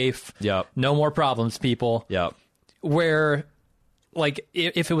bushel's safe. Yep. No more problems, people. Yep. Where like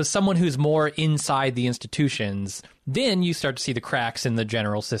if it was someone who's more inside the institutions, then you start to see the cracks in the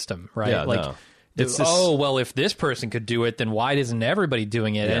general system, right? Yeah, like, no. Well, if this person could do it, then why isn't everybody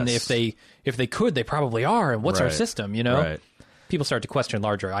doing it? Yes. And if they could, they probably are. And what's our system? Right. People start to question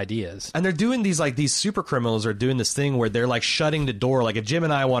larger ideas. And they're doing these super criminals are doing this thing where they're like shutting the door. Like if Jim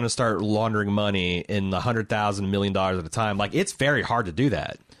and I want to start laundering money in $100,000, $1 million at a time, like it's very hard to do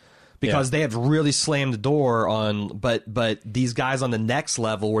that. Because they have really slammed the door on, but these guys on the next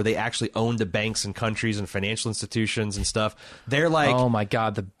level where they actually own the banks and countries and financial institutions and stuff, they're like, oh my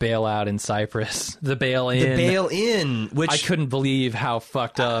God, the bailout in Cyprus, the bail-in, which I couldn't believe how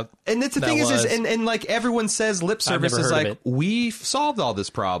fucked up. And that's the thing is and like everyone says lip service is like, we've solved all this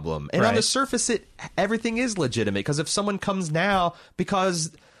problem. And on the surface, everything is legitimate because if someone comes now,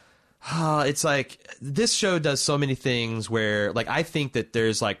 because it's like this show does so many things where like I think that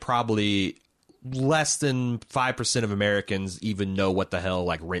there's like probably less than 5% of Americans even know what the hell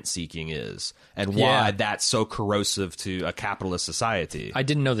like rent seeking is and why that's so corrosive to a capitalist society. I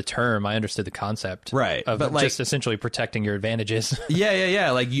didn't know the term. I understood the concept. Right. Of but like, just essentially protecting your advantages.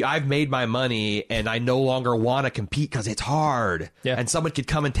 Yeah. Like I've made my money and I no longer want to compete because it's hard. Yeah. And someone could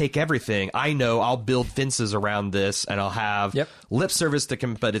come and take everything. I know I'll build fences around this and I'll have lip service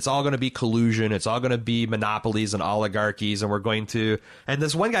but it's all going to be collusion. It's all going to be monopolies and oligarchies. And we're going to, and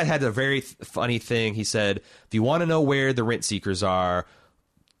this one guy had a very funny thing. He said, if you want to know where the rent seekers are,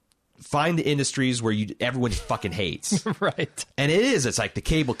 find the industries where everyone fucking hates. Right. And it's like the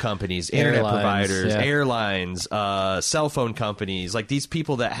cable companies, internet providers, yeah. airlines, cell phone companies, like these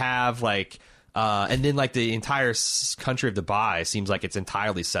people that have like, and then like the entire country of Dubai seems like it's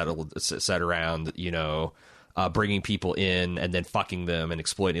entirely set around, you know, bringing people in and then fucking them and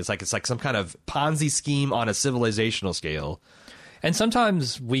exploiting. It's like some kind of Ponzi scheme on a civilizational scale. And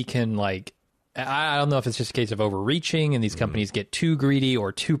sometimes we can like, I don't know if it's just a case of overreaching and these companies get too greedy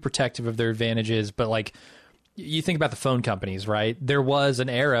or too protective of their advantages, but like you think about the phone companies, right? There was an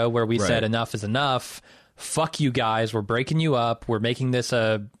era where we said enough is enough. Fuck you guys. We're breaking you up. We're making this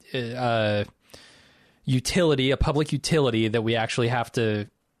a utility, a public utility that we actually have to,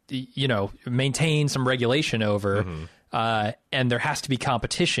 you know, maintain some regulation over. And there has to be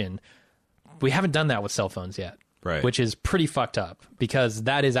competition. We haven't done that with cell phones yet. Right. Which is pretty fucked up because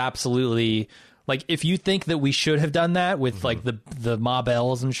that is absolutely like if you think that we should have done that with like the Ma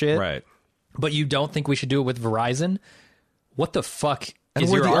Bells and shit, right? But you don't think we should do it with Verizon? What the fuck and is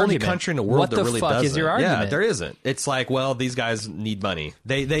we're your the argument? only country in the world what that the really fuck doesn't. Is your argument? Yeah, there isn't. It's like, well, these guys need money.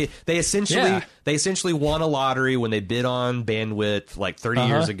 They essentially won a lottery when they bid on bandwidth like 30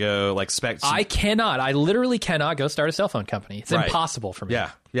 years ago. Like I literally cannot go start a cell phone company. It's impossible for me.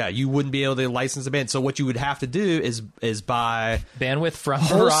 Yeah, you wouldn't be able to license a band. So what you would have to do is buy bandwidth from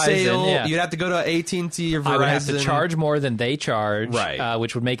wholesale. Verizon. Yeah. You'd have to go to AT&T or Verizon. I would have to charge more than they charge, right?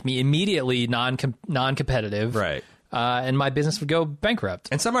 Which would make me immediately non-competitive, right? And my business would go bankrupt.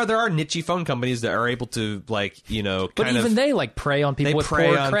 And somehow there are niche phone companies that are able to, like, you know, but even they like prey on people with poor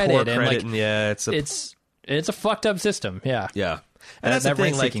credit, and like it's a fucked up system. Yeah. And that's that the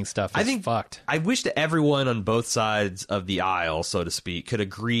thing, rent-seeking like, stuff I is think fucked. I wish that everyone on both sides of the aisle, so to speak, could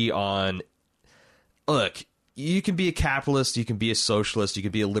agree on, look, you can be a capitalist, you can be a socialist, you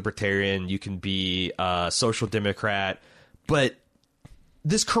can be a libertarian, you can be a social democrat, but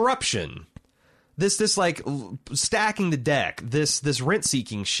this corruption, this like stacking the deck, this rent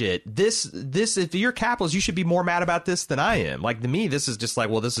seeking shit, this if you're a capitalist, you should be more mad about this than I am. Like, to me, this is just like,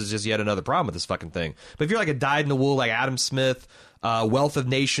 well, this is just yet another problem with this fucking thing. But if you're like a dyed in the wool like Adam Smith, Wealth of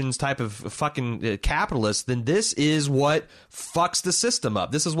Nations type of fucking capitalist, then this is what fucks the system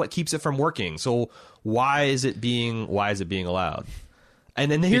up. This is what keeps it from working. So why is it being allowed? And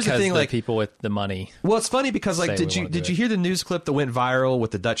then here's because the thing, like, people with the money. Well, it's funny because, like, did you hear the news clip that went viral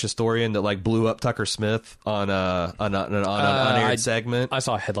with the Dutch historian that like blew up Tucker Smith on an unaired segment? I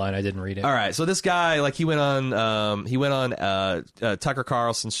saw a headline. I didn't read it. All right, so this guy, like, he went on Tucker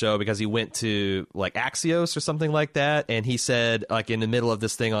Carlson's show because he went to like Axios or something like that, and he said, like, in the middle of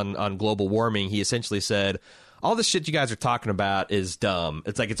this thing on global warming, he essentially said, all this shit you guys are talking about is dumb.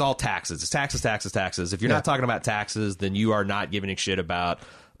 It's like, it's all taxes. It's taxes, taxes, taxes. If you're not talking about taxes, then you are not giving a shit about,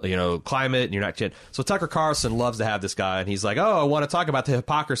 you know, climate, and you're not shit. So Tucker Carlson loves to have this guy, and he's like, oh, I want to talk about the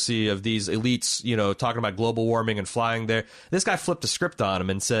hypocrisy of these elites, you know, talking about global warming and flying there. This guy flipped a script on him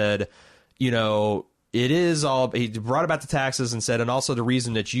and said, you know, it is all, he brought about the taxes and said, and also the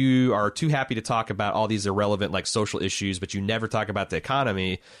reason that you are too happy to talk about all these irrelevant, like, social issues, but you never talk about the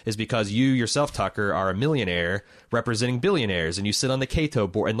economy is because you yourself, Tucker, are a millionaire representing billionaires, and you sit on the Cato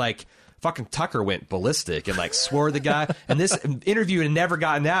board. And, like, fucking Tucker went ballistic and, like, swore the guy. And this interview had never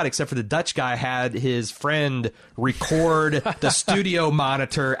gotten out except for the Dutch guy had his friend record the studio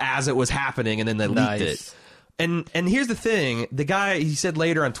monitor as it was happening, and then they leaked it. And here's the thing. The guy, he said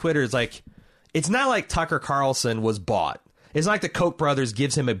later on Twitter, is like, it's not like Tucker Carlson was bought. It's not like the Koch brothers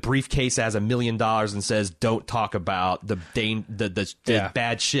gives him a briefcase as $1 million and says, don't talk about the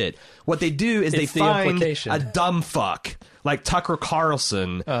bad shit. What they do is they find a dumb fuck like Tucker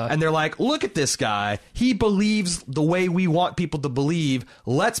Carlson, and they're like, look at this guy. He believes the way we want people to believe.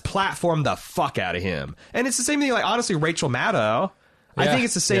 Let's platform the fuck out of him. And it's the same thing, like, honestly, Rachel Maddow. I think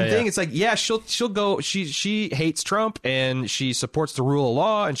it's the same thing. It's like, yeah, she'll go. She hates Trump and she supports the rule of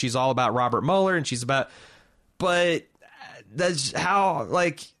law and she's all about Robert Mueller and she's about. But that's how,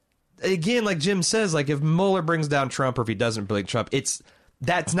 like, again, like Jim says, like, if Mueller brings down Trump or if he doesn't bring Trump,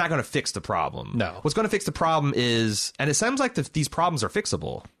 that's not going to fix the problem. No, what's going to fix the problem is, and it sounds like these problems are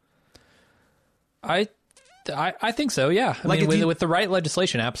fixable. I I think so, yeah. I Like, mean, with the right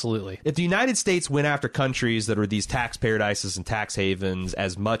legislation, absolutely. If the United States went after countries that are these tax paradises and tax havens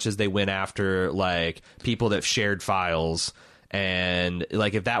as much as they went after, like, people that shared files, and,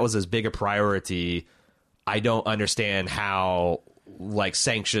 like, if that was as big a priority, I don't understand how, like,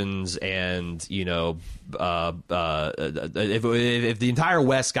 sanctions and, you know, if the entire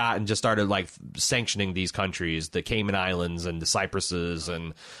West got and just started, like, sanctioning these countries, the Cayman Islands and the Cypresses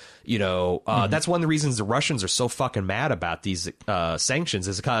and... You know, that's one of the reasons the Russians are so fucking mad about these sanctions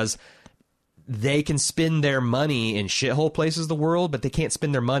is because they can spend their money in shithole places of the world, but they can't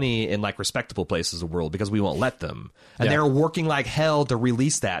spend their money in, like, respectable places of the world because we won't let them. And they're working like hell to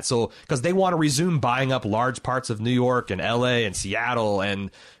release that. So, because they want to resume buying up large parts of New York and L.A. and Seattle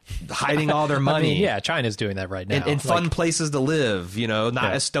and hiding all their money. I mean, yeah, China's doing that right now. In fun places to live, you know,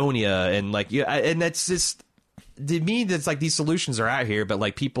 not Estonia. And, like, and that's just... To me, it's like these solutions are out here, but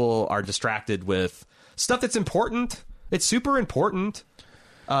like people are distracted with stuff that's important. It's super important.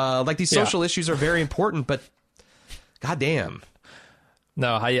 Like these social issues are very important, but goddamn.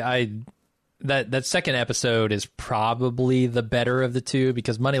 No, that second episode is probably the better of the two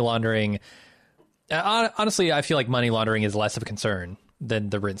because money laundering. Honestly, I feel like money laundering is less of a concern than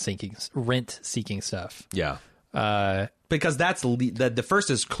the rent seeking stuff. Yeah. Because that's the first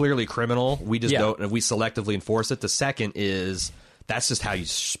is clearly criminal. We just don't. We selectively enforce it. The second is that's just how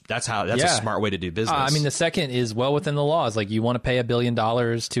that's a smart way to do business. I mean, the second is well within the laws. Like you want to pay $1 billion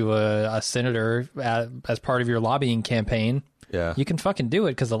to a senator as part of your lobbying campaign. Yeah, you can fucking do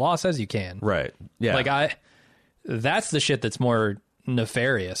it because the law says you can. Right. Yeah. Like that's the shit that's more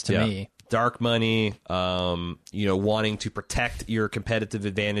nefarious to me. Dark money, you know, wanting to protect your competitive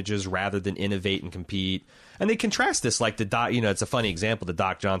advantages rather than innovate and compete. And they contrast this like the Doc, you know, it's a funny example, the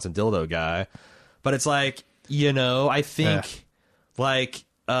Doc Johnson dildo guy. But it's like, you know, I think like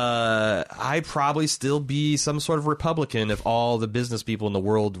I'd probably still be some sort of Republican if all the business people in the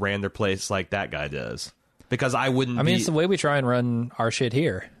world ran their place like that guy does. Because I wouldn't I mean, it's the way we try and run our shit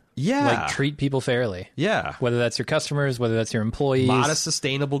here. Yeah. Like, treat people fairly. Yeah. Whether that's your customers, whether that's your employees. Modest,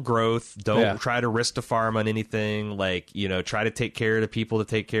 sustainable growth. Don't try to risk to farm on anything. Like, you know, try to take care of the people that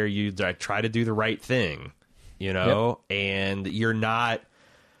take care of you. Try to do the right thing, you know? And you're not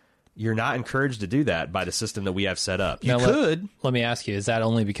encouraged to do that by the system that we have set up. You could. Let me ask you, is that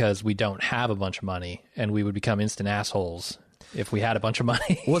only because we don't have a bunch of money and we would become instant assholes if we had a bunch of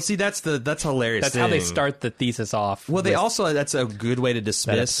money? Well, see, that's hilarious. That's how they start the thesis off. Well, they also, that's a good way to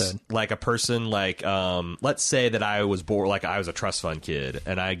dismiss like a person like, let's say that I was born, like I was a trust fund kid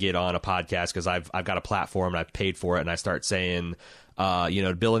and I get on a podcast because I've got a platform and I've paid for it and I start saying, you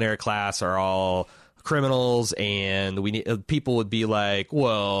know, billionaire class are all criminals and we need, people would be like,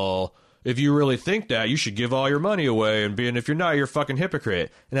 well, if you really think that, you should give all your money away and if you're not, you're a fucking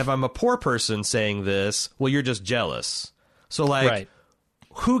hypocrite. And if I'm a poor person saying this, well, you're just jealous. So, like,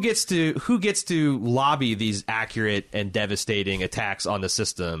 who gets to lobby these accurate and devastating attacks on the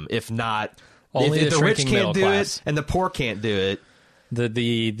system? If not, only if the rich can't do class. it and the poor can't do it,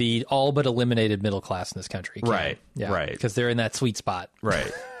 the all but eliminated middle class in this country can. Right? Yeah, right, because they're in that sweet spot, right,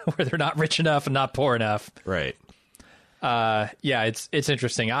 where they're not rich enough and not poor enough, right? Yeah, it's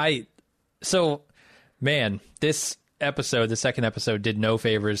interesting. This episode, the second episode, did no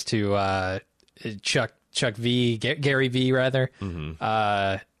favors to Gary V, rather.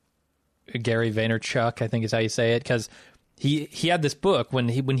 Gary Vaynerchuk, I think is how you say it, because he had this book when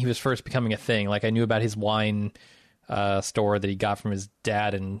he was first becoming a thing. Like, I knew about his wine store that he got from his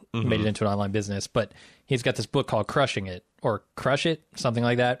dad and made it into an online business, but he's got this book called Crushing It, or Crush It, something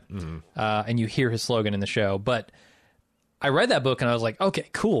like that. And you hear his slogan in the show. But I read that book and I was like, okay,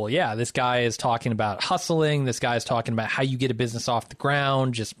 cool. Yeah, this guy is talking about hustling. This guy is talking about how you get a business off the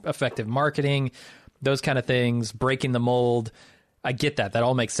ground, just effective marketing, those kind of things, breaking the mold. I get that. That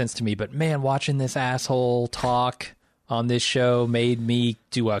all makes sense to me. But man, watching this asshole talk on this show made me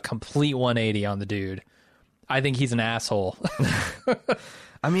do a complete 180 on the dude. I think he's an asshole.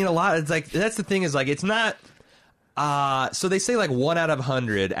 I mean, it's like, that's the thing is like, it's not, so they say like 1 out of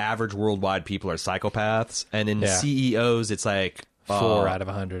 100 average worldwide people are psychopaths. And in CEOs, it's like 4 out of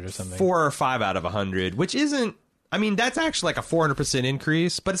 100 or something. 4 or 5 out of 100, which isn't, I mean, that's actually like a 400%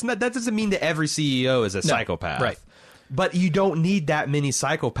 increase, but it's not. That doesn't mean that every CEO is a psychopath, right? But you don't need that many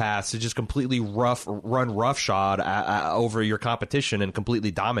psychopaths to just completely run roughshod over your competition and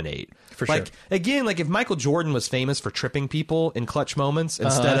completely dominate. For sure. Like, again, like if Michael Jordan was famous for tripping people in clutch moments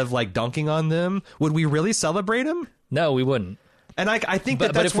instead of like dunking on them, would we really celebrate him? No, we wouldn't. And I think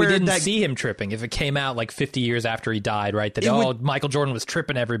but that's if we didn't see him tripping, if it came out like 50 years after he died, right, that Michael Jordan was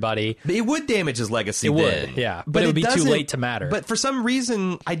tripping everybody, it would damage his legacy. It would, yeah, but it would be too late to matter. But for some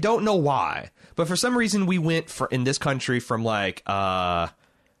reason, I don't know why. But for some reason, we went in this country from like, a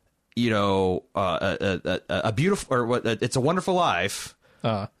beautiful or what? It's a Wonderful Life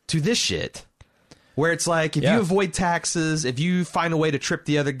to this shit, where it's like if you avoid taxes, if you find a way to trip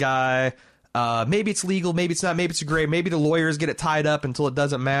the other guy, maybe it's legal, maybe it's not, maybe it's gray, maybe the lawyers get it tied up until it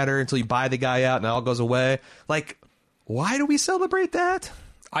doesn't matter, until you buy the guy out and it all goes away. Like, why do we celebrate that?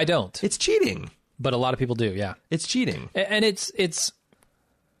 I don't. It's cheating. But a lot of people do, yeah. It's cheating. And it's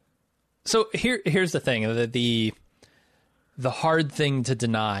so here's the thing, the hard thing to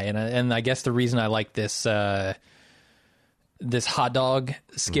deny, and I guess the reason I like this this hot dog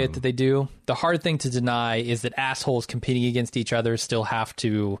skit that they do, the hard thing to deny is that assholes competing against each other still have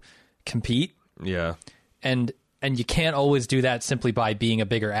to compete. Yeah. And you can't always do that simply by being a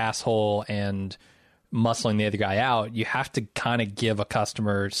bigger asshole and muscling the other guy out. You have to kind of give a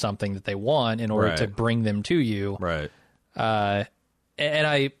customer something that they want in order to bring them to you. Right. And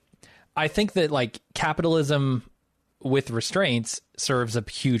I think that like capitalism with restraints serves a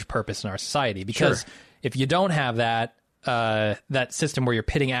huge purpose in our society, because if you don't have that system where you're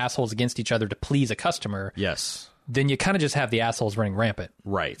pitting assholes against each other to please a customer, yes, then you kind of just have the assholes running rampant,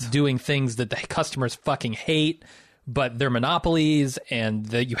 right, doing things that the customers fucking hate, but they're monopolies,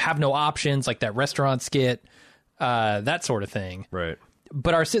 and you have no options, like that restaurant skit, that sort of thing. Right.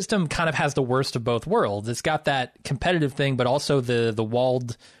 But our system kind of has the worst of both worlds. It's got that competitive thing, but also the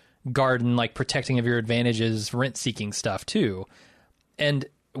walled garden, like protecting of your advantages, rent-seeking stuff too. And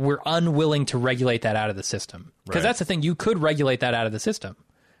we're unwilling to regulate that out of the system. Because that's the thing, you could regulate that out of the system.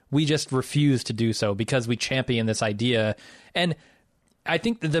 We just refuse to do so because we champion this idea. And I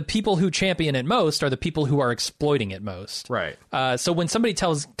think the people who champion it most are the people who are exploiting it most. Right. So when somebody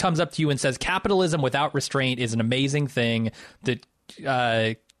comes up to you and says capitalism without restraint is an amazing thing that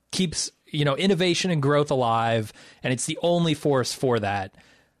keeps innovation and growth alive, and it's the only force for that,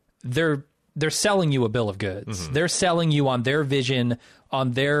 they're selling you a bill of goods. Mm-hmm. They're selling you on their vision,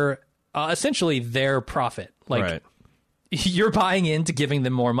 on their essentially their profit. Like you're buying into giving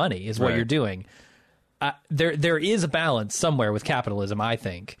them more money is what you're doing. There is a balance somewhere with capitalism, I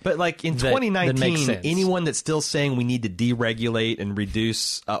think. But like in 2019, anyone that's still saying we need to deregulate and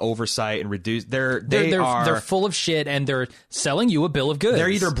reduce oversight and reduce, they're full of shit, and they're selling you a bill of goods. They're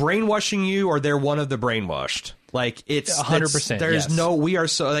either brainwashing you or they're one of the brainwashed. Like it's 100%. There's no. We are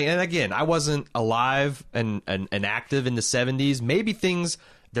so. And again, I wasn't alive and active in the 70s. Maybe things.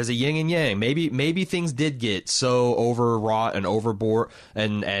 There's a yin and yang. Maybe things did get so overwrought and overboard,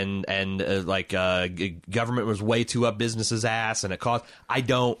 and government was way too up business's ass, and it caused. I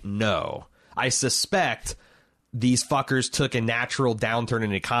don't know. I suspect these fuckers took a natural downturn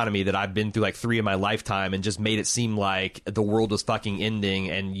in the economy that I've been through like 3 in my lifetime and just made it seem like the world was fucking ending,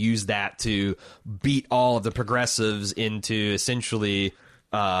 and used that to beat all of the progressives into essentially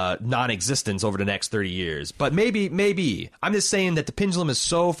non-existence over the next 30 years. But maybe I'm just saying that the pendulum is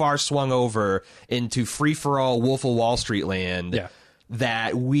so far swung over into free-for-all Wolf of Wall Street land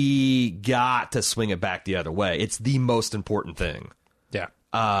that we got to swing it back the other way. It's the most important thing.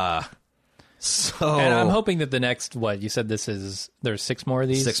 So, and I'm hoping that the next, you said there's 6 more of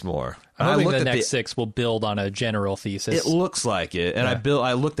these? 6 more. I'm hoping the next 6 will build on a general thesis. It looks like it. And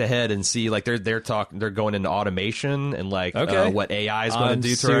I looked ahead and see like they're going into automation and like what AI is going to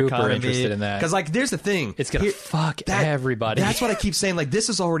do to our economy. I'm super interested in that. Because like there's the thing. It's going to fuck everybody. That's what I keep saying. Like this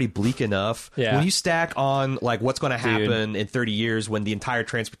is already bleak enough. Yeah. When you stack on like what's going to happen in 30 years when the entire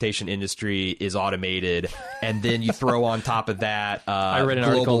transportation industry is automated, and then you throw on top of that I read an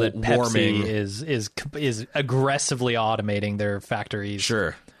article that warming. Pepsi is aggressively automating their factories.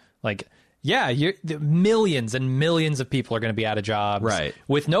 Sure. Like, millions and millions of people are going to be out of jobs,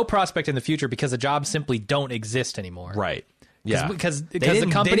 with no prospect in the future because the jobs simply don't exist anymore. Right. Yeah. Because the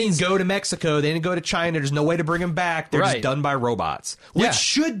companies... They didn't go to Mexico. They didn't go to China. There's no way to bring them back. They're just done by robots. Which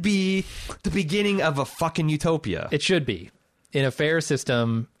should be the beginning of a fucking utopia. It should be. In a fair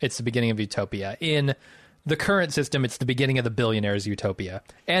system, it's the beginning of utopia. In the current system, it's the beginning of the billionaires' utopia.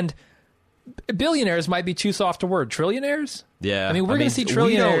 And... billionaires might be too soft a word. Trillionaires? Yeah. I mean, we're going to see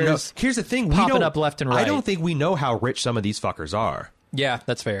trillionaires. Here's the thing. Popping up left and right. I don't think we know how rich some of these fuckers are. Yeah,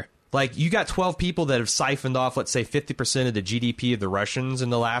 that's fair. Like, you got 12 people that have siphoned off, let's say, 50% of the GDP of the Russians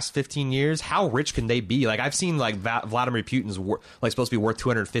in the last 15 years. How rich can they be? Like, I've seen, like, Vladimir Putin's supposed to be worth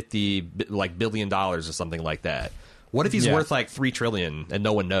 $250 billion or something like that. What if he's worth, like, $3 trillion and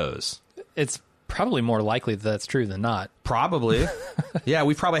no one knows? It's probably more likely that's true than not. Probably. Yeah,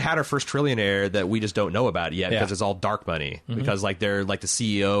 we've probably had our first trillionaire that we just don't know about yet because it's all dark money. Mm-hmm. Because like they're like the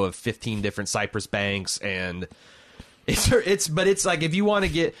CEO of 15 different Cyprus banks, and But it's like, if you want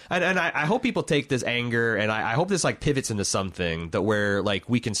to get, and I hope people take this anger, and I hope this like pivots into something that where like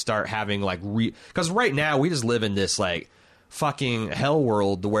we can start having like because right now we just live in this like fucking hell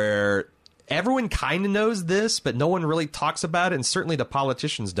world where everyone kind of knows this, but no one really talks about it, and certainly the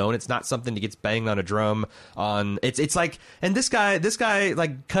politicians don't. It's not something that gets banged on a drum on. It's like, and this guy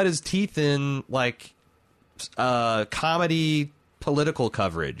like cut his teeth in like comedy political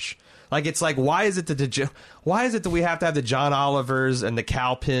coverage. Like, it's like, why is it that we have to have the John Olivers and the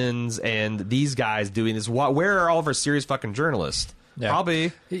Calpins and these guys doing this? Where are all of our serious fucking journalists? Yeah.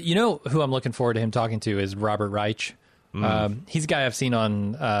 Probably. You know who I'm looking forward to him talking to is Robert Reich. He's a guy I've seen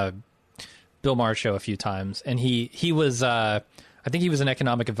on Bill Maher's show a few times, and he was I think he was an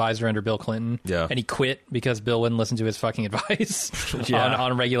economic advisor under Bill Clinton. Yeah. And he quit because Bill wouldn't listen to his fucking advice Yeah.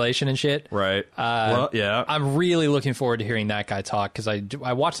 on regulation and shit. Right. Well, yeah. I'm really looking forward to hearing that guy talk, because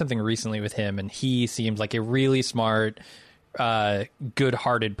I watched something recently with him, and he seems like a really smart,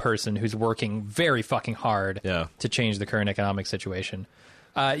 good-hearted person who's working very fucking hard to change the current economic situation.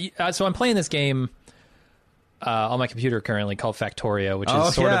 So I'm playing this game on my computer currently called Factorio, which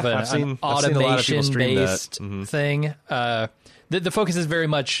is sort of an automation-based thing. The focus is very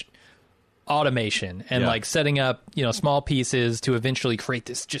much automation and like setting up, small pieces to eventually create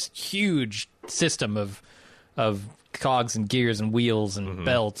this just huge system of cogs and gears and wheels and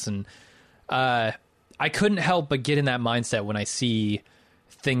belts. And I couldn't help but get in that mindset when I see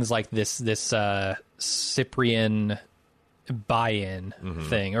things like this Cyprian buy-in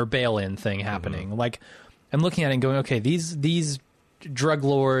thing or bail-in thing happening. Like, I'm looking at it and going, okay, these drug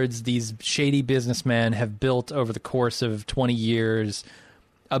lords, these shady businessmen have built over the course of 20 years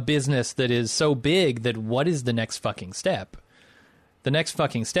a business that is so big that what is the next fucking step? The next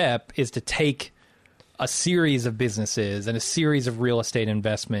fucking step is to take a series of businesses and a series of real estate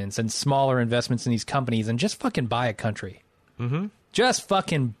investments and smaller investments in these companies and just fucking buy a country. Just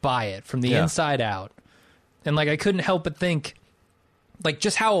fucking buy it from the inside out. And like, I couldn't help but think, like,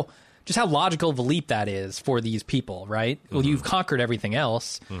 just how logical of a leap that is for these people, right? Well, you've conquered everything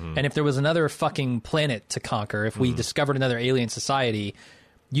else, and if there was another fucking planet to conquer, if we discovered another alien society,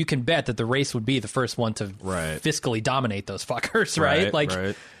 you can bet that the race would be the first one to fiscally dominate those fuckers, right? Like,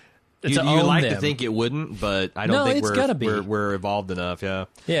 you like to think it wouldn't, but I don't think we're evolved enough.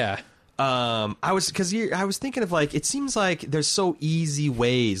 Yeah. I was thinking of, like, it seems like there's so easy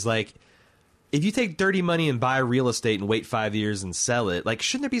ways, like, if you take dirty money and buy real estate and wait 5 years and sell it, like,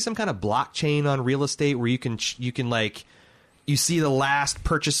 shouldn't there be some kind of blockchain on real estate where you can like, you see the last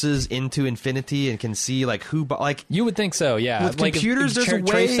purchases into infinity and can see like who like, you would think so, yeah. With like, computers, there's a way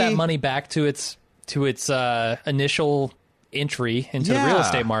trace that money back to its initial entry into the real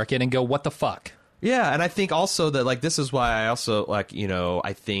estate market and go, what the fuck? Yeah, and I think also that, like, this is why I also, like,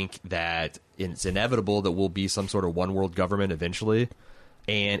 I think that it's inevitable that we'll be some sort of one world government eventually.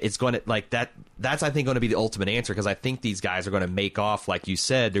 And it's going to, like, that's, I think, going to be the ultimate answer, because I think these guys are going to make off, like you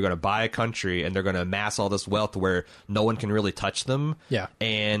said, they're going to buy a country and they're going to amass all this wealth where no one can really touch them. Yeah.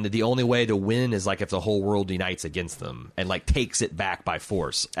 And the only way to win is, like, if the whole world unites against them and, like, takes it back by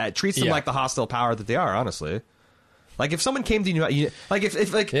force. Treats them like the hostile power that they are, honestly. Like, if someone came to you, like, like,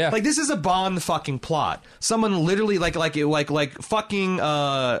 this is a Bond fucking plot. Someone literally, like fucking,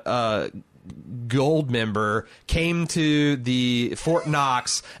 Goldmember came to the Fort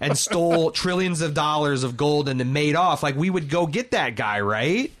Knox and stole trillions of dollars of gold and then made off. Like, we would go get that guy,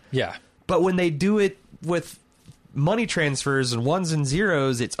 right? Yeah. But when they do it with money transfers and ones and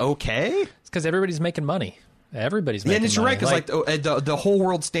zeros, it's okay? It's because everybody's making money. Everybody's making money. And it's right, because, like, the whole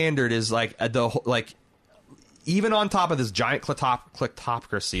world standard is, like, even on top of this giant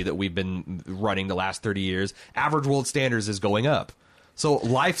kleptocracy that we've been running the last 30 years, average world standards is going up. So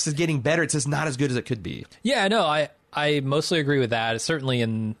life's getting better. It's just not as good as it could be. Yeah, no, I mostly agree with that. Certainly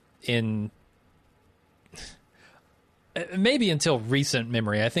in maybe until recent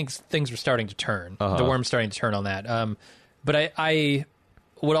memory, I think things were starting to turn. The worm's starting to turn on that. But I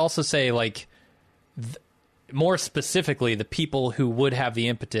would also say, like, more specifically, the people who would have the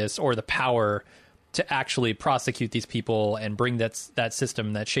impetus or the power to actually prosecute these people and bring that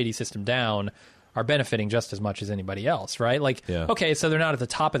system, that shady system, down, are benefiting just as much as anybody else, right? Like, okay, so they're not at the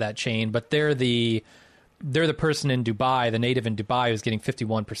top of that chain, but they're the person in Dubai, the native in Dubai, who's getting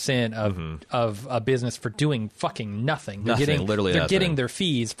 51% of a business for doing fucking nothing. They're getting their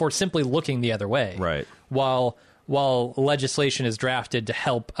fees for simply looking the other way. Right. While legislation is drafted to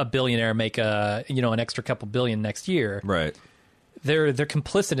help a billionaire make an extra couple billion next year. Right. They're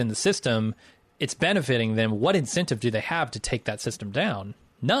complicit in the system. It's benefiting them. What incentive do they have to take that system down?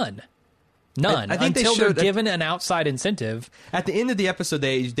 None. None. I think until they they're given an outside incentive. At the end of the episode,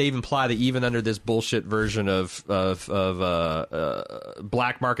 they even imply that even under this bullshit version of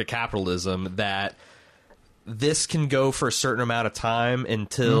black market capitalism, that this can go for a certain amount of time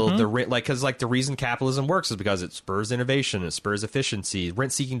until the rent, because the reason capitalism works is because it spurs innovation, it spurs efficiency.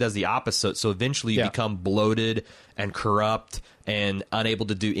 Rent seeking does the opposite, so eventually you become bloated and corrupt and unable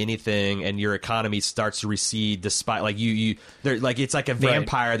to do anything, and your economy starts to recede despite it's like a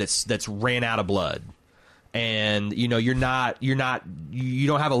vampire that's ran out of blood. And you don't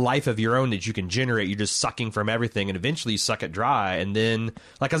have a life of your own that you can generate. You're just sucking from everything, and eventually you suck it dry. And then,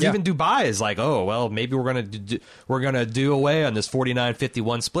 even Dubai is like, oh well, maybe we're gonna do away on this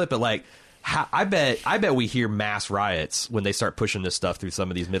 49-51 split. But I bet we hear mass riots when they start pushing this stuff through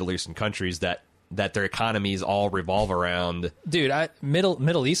some of these Middle Eastern countries that their economies all revolve around. Dude,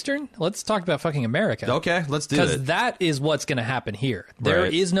 Middle Eastern? Let's talk about fucking America. Okay, let's do it. Because that is what's going to happen here. There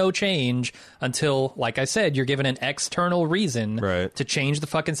is no change until, like I said, you're given an external reason to change the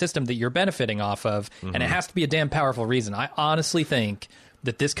fucking system that you're benefiting off of, and it has to be a damn powerful reason. I honestly think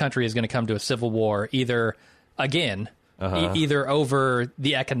that this country is going to come to a civil war either, again, either over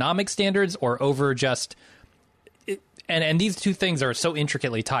the economic standards or over just... And these two things are so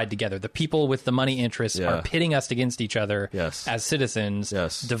intricately tied together. The people with the money interests are pitting us against each other as citizens,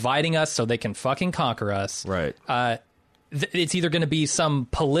 dividing us so they can fucking conquer us. Right. It's either going to be some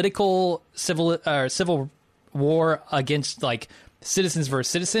political civil war against citizens versus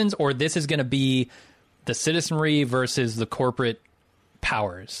citizens, or this is going to be the citizenry versus the corporate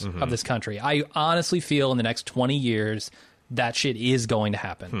powers of this country. I honestly feel in the next 20 years that shit is going to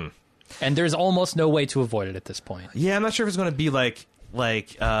happen. And there's almost no way to avoid it at this point. Yeah, I'm not sure if it's going to be like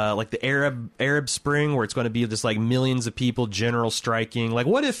the Arab Spring, where it's going to be just millions of people general striking.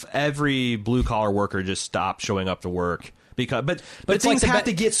 What if every blue collar worker just stopped showing up to work? But things have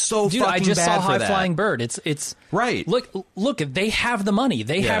to get so fucking bad for that. I just saw High Flying Bird. It's right. Look, they have the money.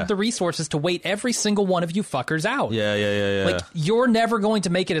 They have the resources to wait every single one of you fuckers out. Yeah. You're never going to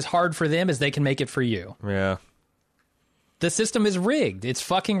make it as hard for them as they can make it for you. Yeah. The system is rigged. It's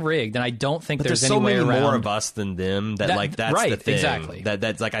fucking rigged, and I don't think there's so any way many around. more of us than them that's the thing. Exactly.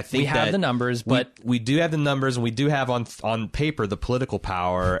 That's I think we have the numbers, but we do have the numbers, and we do have on paper the political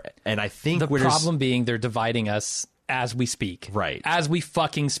power. And I think the problem being they're dividing us as we speak. Right. As we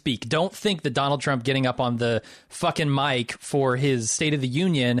fucking speak. Don't think that Donald Trump getting up on the fucking mic for his State of the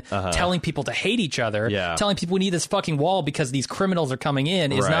Union, telling people to hate each other, telling people we need this fucking wall because these criminals are coming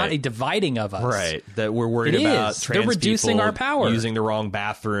in, is not a dividing of us. Right. That we're worried about trans They're reducing people our power. using the wrong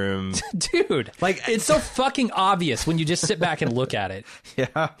bathroom. Dude. It's so fucking obvious when you just sit back and look at it.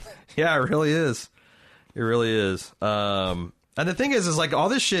 Yeah, it really is. It really is. And the thing is all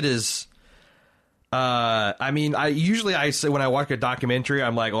this shit is... I say when I watch a documentary,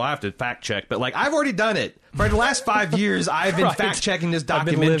 I'm like, well, I have to fact check, but I've already done it for the last 5 years. I've been fact checking this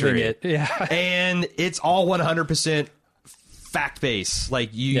documentary, I've been living it. Yeah, and it's all 100% fact based.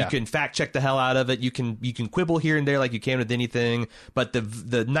 You can fact check the hell out of it. You can quibble here and there like you can with anything, but the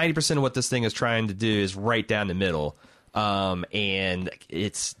 90% of what this thing is trying to do is right down the middle. And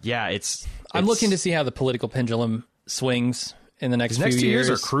I'm looking to see how the political pendulum swings in the next few years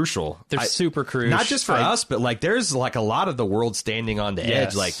are crucial. They're super crucial. Not just for us, but there's a lot of the world standing on the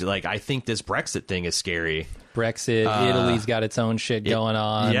edge. I think this Brexit thing is scary. Brexit, Italy's got its own shit going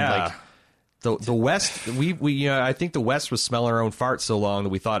on. Yeah. The West, I think the West was smelling our own farts so long that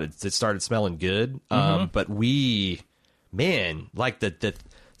we thought it started smelling good. But the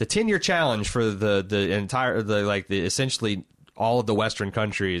 10-year challenge for the essentially all of the Western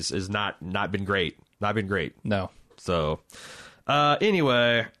countries is not been great. Not been great. No. So.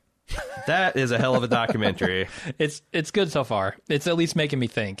 Anyway, that is a hell of a documentary. It's good so far. It's at least making me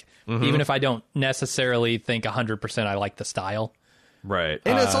think, even if I don't necessarily think 100% I like the style. Right.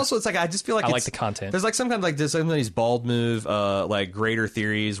 And it's also, I just feel like I like the content. There's sometimes some of these bald move, greater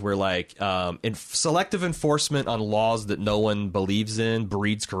theories where selective enforcement on laws that no one believes in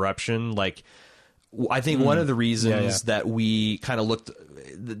breeds corruption. I think one of the reasons that we kind of looked...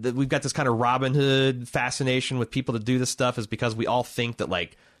 that we've got this kind of Robin Hood fascination with people to do this stuff is because we all think that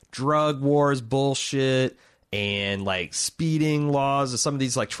drug wars bullshit and speeding laws and some of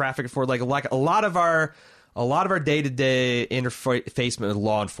these traffic for a lot of our day-to-day interface with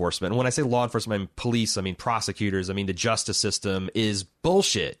law enforcement. And when I say law enforcement, I mean police, I mean prosecutors, I mean the justice system is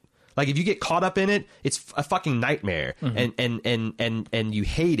bullshit. If you get caught up in it, it's a fucking nightmare, and you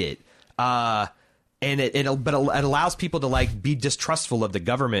hate it. And it allows people to be distrustful of the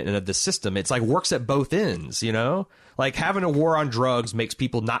government and of the system. It's works at both ends, having a war on drugs makes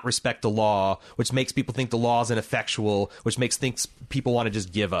people not respect the law, which makes people think the law is ineffectual, which makes people want to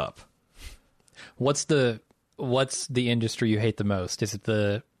just give up. What's the industry you hate the most? Is it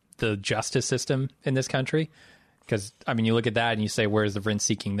the justice system in this country? Because, I mean, you look at that and you say, where's the rent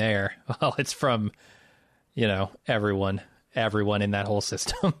seeking there? Well, it's from, everyone in that whole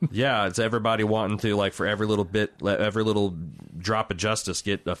system. Yeah, it's everybody wanting to, like, for every little bit, every little drop of justice,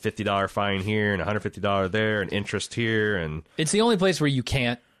 get a $50 fine here and $150 there and interest here. And it's the only place where you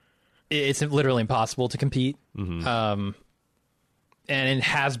can't, it's literally impossible to compete. Mm-hmm. And it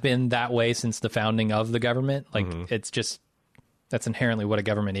has been that way since the founding of the government. Like, it's just, that's inherently what a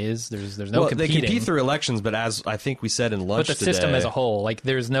government is. There's no competing. They compete through elections, but as I think we said in lunch today, but the system as a whole, like,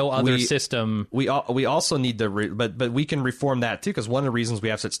 there's no other system. We also need to, but we can reform that too, because one of the reasons we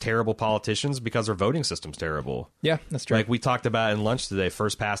have such terrible politicians because our voting system's terrible. Yeah, that's true. Like we talked about in lunch today,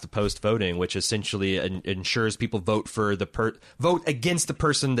 first past to post voting, which essentially ensures people vote for vote against the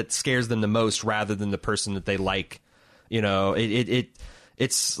person that scares them the most, rather than the person that they like.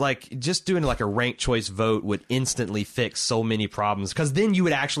 It's like just doing like a ranked choice vote would instantly fix so many problems, because then you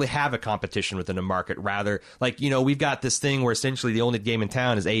would actually have a competition within a market, rather like, we've got this thing where essentially the only game in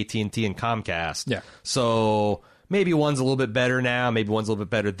town is AT&T and Comcast. Yeah. So maybe one's a little bit better now, maybe one's a little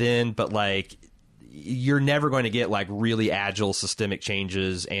bit better then, but like you're never going to get like really agile systemic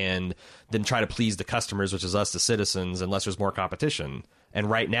changes and then try to please the customers, which is us, the citizens, unless there's more competition. And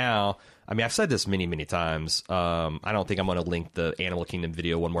right now, I mean, I've said this many, many times. I don't think I'm going to link the Animal Kingdom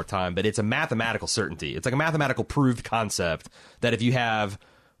video one more time, but it's a mathematical certainty. It's like a mathematical proved concept that if you have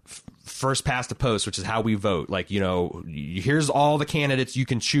first past to post, which is how we vote, like, here's all the candidates, you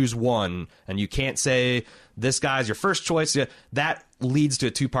can choose one, and you can't say this guy's your first choice. That leads to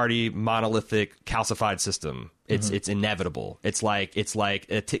a two-party monolithic calcified system. It's inevitable. It's like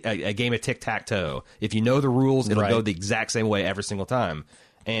a game of tic-tac-toe. If you know the rules, it'll go the exact same way every single time.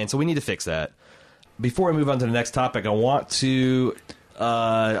 And so we need to fix that. Before we move on to the next topic, I want to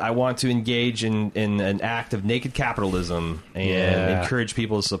engage in an act of naked capitalism and encourage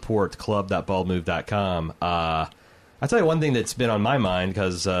people to support club.baldmove.com. I'll tell you one thing that's been on my mind,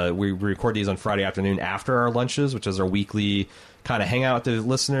 because we record these on Friday afternoon after our lunches, which is our weekly kind of hang out with the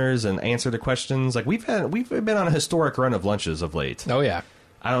listeners and answer the questions. Like we've been on a historic run of lunches of late. Oh, yeah.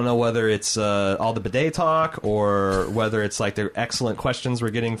 I don't know whether it's all the bidet talk or whether it's like the excellent questions we're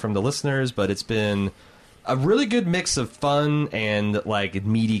getting from the listeners, but it's been a really good mix of fun and like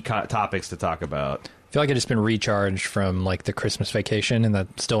meaty topics to talk about. I feel like I've just been recharged from like the Christmas vacation and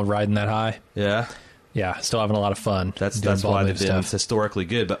still riding that high. Yeah. Yeah, still having a lot of fun. That's why they've been historically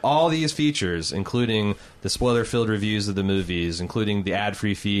good. But all these features, including the spoiler-filled reviews of the movies, including the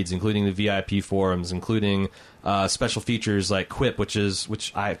ad-free feeds, including the VIP forums, including special features like Quip, which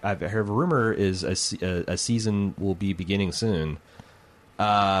I've heard a rumor is a season will be beginning soon.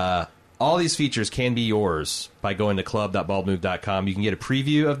 All these features can be yours by going to club.baldmove.com. You can get a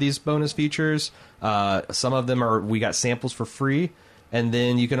preview of these bonus features. Some of them we got samples for free. And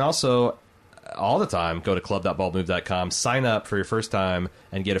then you can also, all the time, go to club.baldmove.com, sign up for your first time,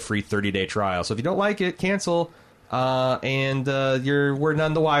 and get a free 30-day trial. So if you don't like it, cancel. We're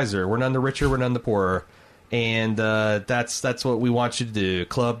none the wiser. We're none the richer. We're none the poorer. And that's what we want you to do.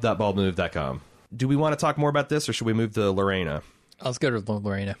 Club.baldmove.com. Do we want to talk more about this, or should we move to Lorena? Let's go to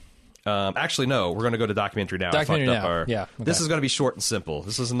Lorena. Actually, no. We're going to go to documentary now. Documentary now. Yeah. Okay. This is going to be short and simple.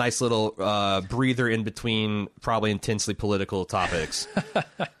 This is a nice little breather in between probably intensely political topics.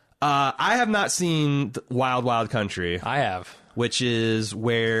 I have not seen Wild Wild Country. I have. Which is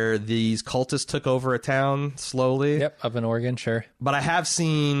where these cultists took over a town slowly. Yep, up in Oregon, sure. But I have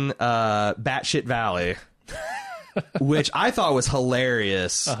seen Batshit Valley, which I thought was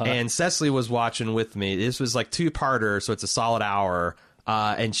hilarious. And Cecily was watching with me. This was like two-parter, so it's a solid hour.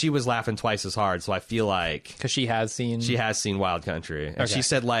 And she was laughing twice as hard, so I feel like... Because she has seen Wild Country. And she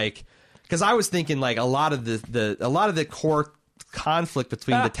said, like... Because I was thinking, like, a lot of the core conflict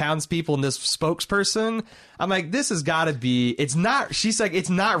between the townspeople and this spokesperson, I'm like, this has got to be... It's not... She's like, it's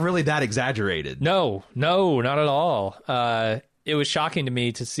not really that exaggerated. No, not at all. It was shocking to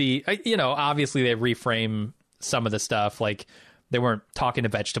me to see... obviously they reframe some of the stuff. Like, they weren't talking to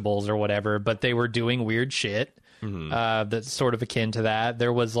vegetables or whatever, but they were doing weird shit. That's sort of akin to that.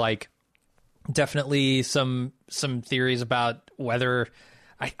 There was like definitely some theories about whether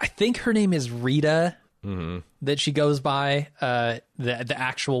I think her name is Rita that she goes by, the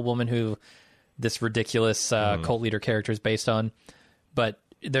actual woman who this ridiculous cult leader character is based on. But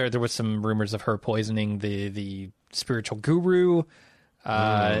there was some rumors of her poisoning the spiritual guru,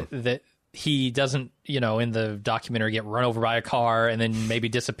 that he doesn't, in the documentary get run over by a car and then maybe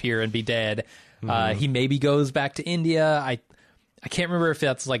disappear and be dead. He maybe goes back to India. I can't remember if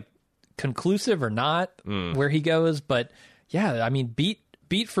that's like conclusive or not where he goes, but yeah, I mean, beat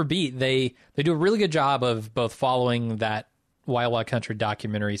beat for beat, they do a really good job of both following that Wild Wild Country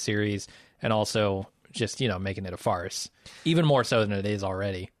documentary series and also just, making it a farce, even more so than it is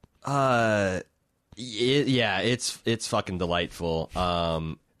already. It's fucking delightful.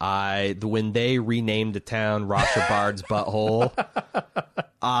 When they renamed the town Roshabard's Butthole,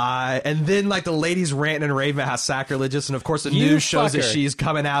 and then like the ladies ranting and raving how sacrilegious, and of course the news shows that she's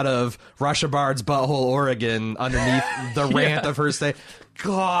coming out of Roshabard's Butthole, Oregon, underneath the rant of her stay.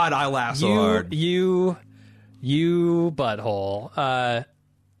 God, I laugh so hard. You butthole.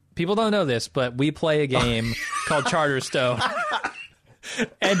 People don't know this, but we play a game called Charterstone.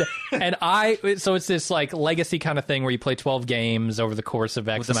 and so it's this like legacy kind of thing where you play 12 games over the course of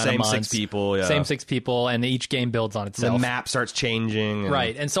X amount of months. Same 6 people, yeah. Same 6 people, and each game builds on itself. The map starts changing.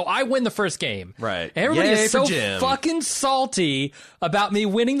 Right, and so I win the first game. Right. Everybody is so fucking salty about me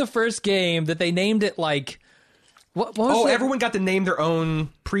winning the first game that they named it like... What was it? Everyone got to name their own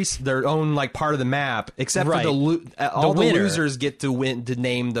like part of the map, except for all the losers get to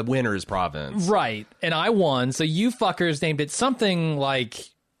name the winner's province. Right, and I won. So you fuckers named it something like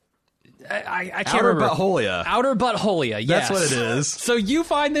I can't remember. Outer Buttholia. Yes, that's what it is. So you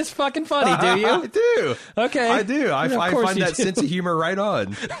find this fucking funny, do you? I do. Okay, I do. I find that sense of humor right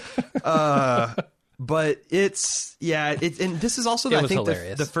on. But it's and this is also I think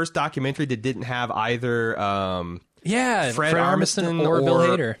the first documentary that didn't have either Fred Armisen or Bill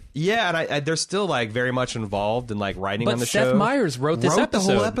Hader. Yeah, and they're still like very much involved in like writing on the show. But Seth Meyers wrote this episode.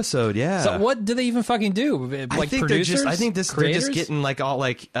 The whole episode, yeah. So what do they even fucking do? Like producers? I think they're just getting like all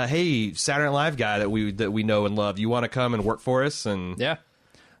like, hey, Saturday Night Live guy that we know and love, you want to come and work for us? And yeah,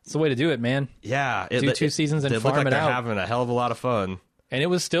 it's the way to do it, man. Yeah, do 2 seasons and farm like it they're out. Having a hell of a lot of fun. And it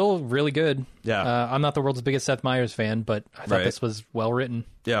was still really good. Yeah. I'm not the world's biggest Seth Meyers fan, but I thought this was well written.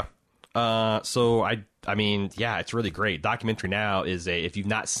 Yeah. So I mean, yeah, it's really great. Documentary Now if you've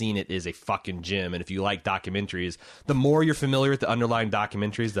not seen it, is a fucking gem. And if you like documentaries, the more you're familiar with the underlying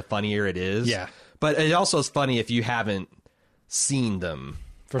documentaries, the funnier it is. Yeah. But it also is funny if you haven't seen them.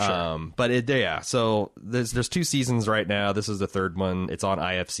 For sure. So there's 2 seasons right now. This is the 3rd one. It's on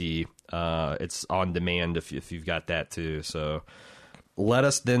IFC. It's on demand if you've got that too. So let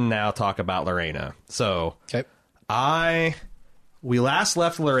us then now talk about Lorena. So okay. We last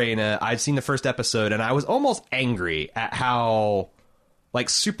left Lorena. I'd seen the first episode, and I was almost angry at how like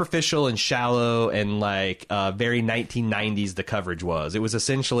superficial and shallow and like very 1990s the coverage was. It was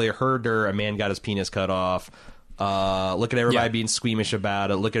essentially a herder, a man got his penis cut off. Look at everybody being squeamish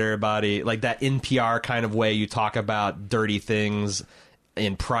about it. Look at everybody like that NPR kind of way you talk about dirty things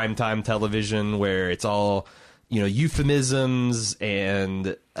in primetime television, where it's all euphemisms,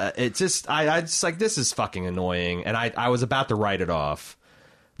 and it's just I just like, this is fucking annoying, and I was about to write it off.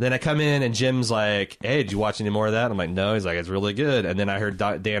 Then I come in and Jim's like, hey, did you watch any more of that? I'm like, no. He's like, it's really good. And then I heard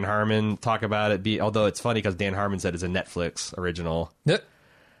Dan Harmon talk about it, although it's funny because Dan Harmon said it's a Netflix original.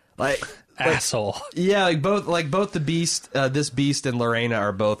 Like asshole. Yeah, like both the Beast, this Beast and Lorena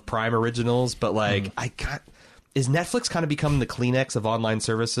are both Prime originals, but like is Netflix kind of becoming the Kleenex of online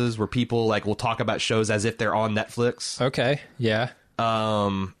services, where people like will talk about shows as if they're on Netflix? Okay, yeah.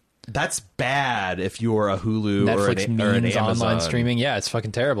 That's bad if you're a Hulu Netflix or an Amazon. Online streaming. Yeah, it's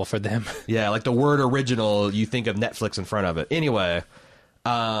fucking terrible for them. Yeah, like the word original, you think of Netflix in front of it. Anyway,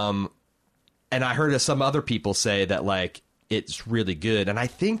 and I heard some other people say that like it's really good, and I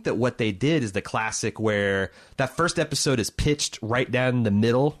think that what they did is the classic where that first episode is pitched right down the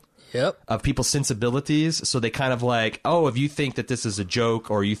middle. Yep. Of people's sensibilities. So they kind of like, oh, if you think that this is a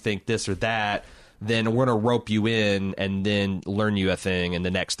joke or you think this or that, then we're going to rope you in and then learn you a thing in the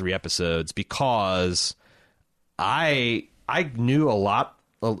next 3 episodes, because I knew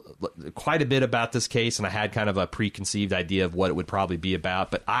quite a bit about this case, and I had kind of a preconceived idea of what it would probably be about,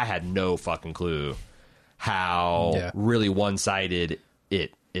 but I had no fucking clue how really one-sided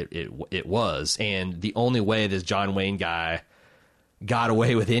it was. And the only way this John Wayne guy got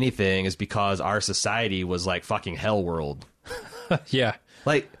away with anything is because our society was like fucking hell world. Yeah.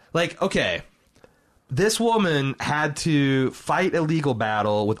 Like, okay, this woman had to fight a legal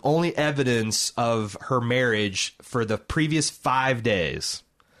battle with only evidence of her marriage for the previous 5 days.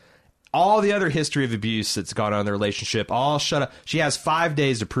 All the other history of abuse that's gone on in the relationship, all shut up. She has 5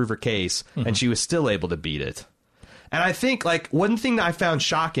 days to prove her case, and she was still able to beat it. And I think, like, one thing that I found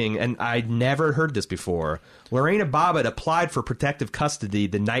shocking, and I'd never heard this before, Lorena Bobbitt applied for protective custody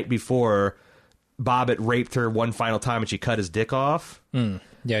the night before Bobbitt raped her one final time and she cut his dick off.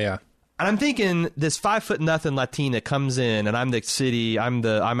 Yeah. And I'm thinking, this 5'0" Latina comes in, and I'm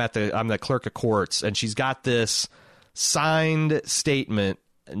the clerk of courts, and she's got this signed statement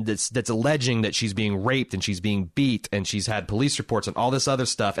that's alleging that she's being raped and she's being beat and she's had police reports and all this other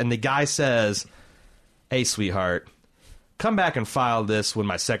stuff. And the guy says, "Hey, sweetheart, come back and file this when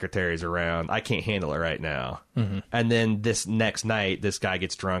my secretary's around. I can't handle it right now." And then this next night, this guy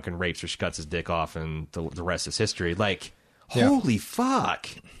gets drunk and rapes her. She cuts his dick off, and the rest is history. Like, holy fuck.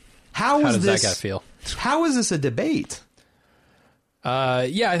 How does this, that guy feel? How is this a debate?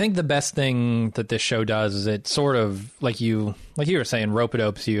 I think the best thing that this show does is it sort of, like you were saying,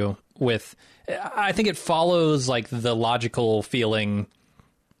 rope-a-dopes you with, I think it follows like the logical feeling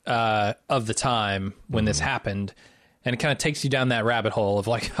of the time when this happened, and it kind of takes you down that rabbit hole of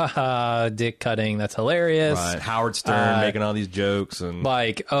like, haha, dick cutting, that's hilarious. Right. Howard Stern making all these jokes and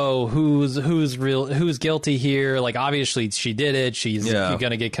like, oh, who's guilty here? Like, obviously she did it. She's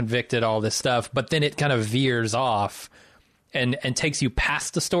gonna get convicted, all this stuff. But then it kind of veers off and takes you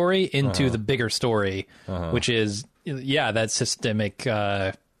past the story into the bigger story, which is, that systemic,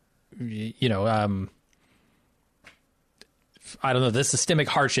 I don't know, the systemic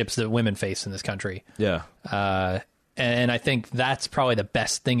hardships that women face in this country. Yeah. And I think that's probably the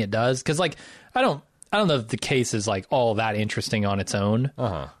best thing it does. Cause like, I don't know if the case is like all that interesting on its own,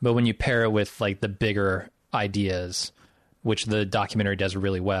 but when you pair it with like the bigger ideas, which the documentary does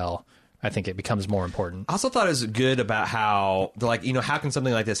really well, I think it becomes more important. I also thought it was good about how, like, how can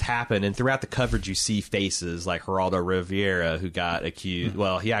something like this happen? And throughout the coverage, you see faces like Geraldo Rivera, who got accused.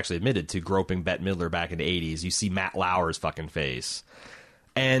 Well, he actually admitted to groping Bette Midler back in the 80s. You see Matt Lauer's fucking face.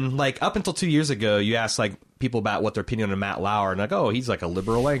 And, like, up until 2 years ago, you ask, like, people about what their opinion on Matt Lauer. And, like, oh, he's, like, a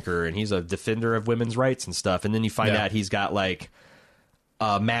liberal anchor. And he's a defender of women's rights and stuff. And then you find out he's got, like,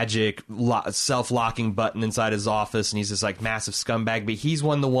 a magic self-locking button inside his office, and he's this like massive scumbag. But he's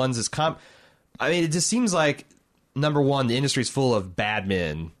one of the ones that's I mean, it just seems like, number one, the industry's full of bad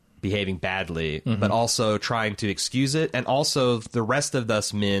men behaving badly, but also trying to excuse it, and also the rest of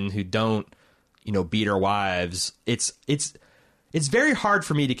us men who don't, beat our wives. It's very hard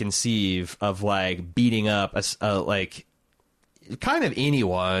for me to conceive of like beating up like kind of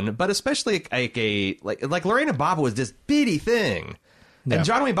anyone, but especially like Lorena Bobbitt was this bitty thing. Yeah. And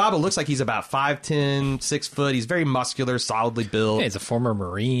John Wayne Bobbitt looks like he's about 5'10", 6 foot. He's very muscular, solidly built. Yeah, he's a former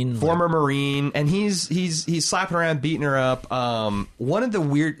Marine. And he's slapping around, beating her up. One of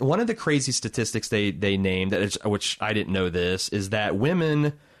the crazy statistics they named, which I didn't know this, is that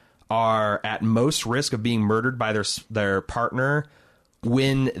women are at most risk of being murdered by their partner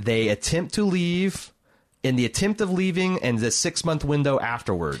when they attempt to leave, in the attempt of leaving, and the 6-month window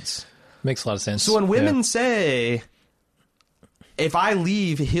afterwards. Makes a lot of sense. So when women say, if I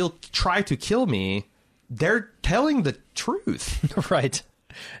leave, he'll try to kill me, they're telling the truth. Right.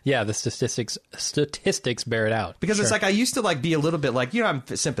 Yeah, the statistics bear it out. Because it's like, I used to like be a little bit like, I'm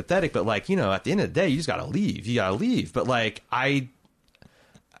sympathetic, but like, at the end of the day, you just got to leave. You got to leave. But like,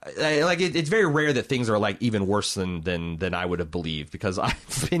 it's very rare that things are like even worse than I would have believed, because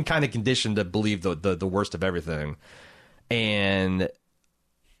I've been kind of conditioned to believe the worst of everything. And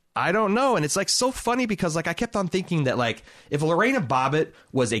I don't know. And it's like so funny because like I kept on thinking that like if Lorena Bobbitt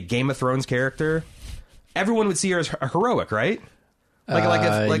was a Game of Thrones character, everyone would see her as heroic, right?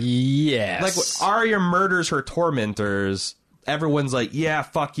 Yes. Like Arya murders her tormentors, everyone's like, yeah,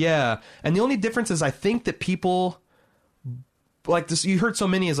 fuck yeah. And the only difference is I think that people like this, you heard so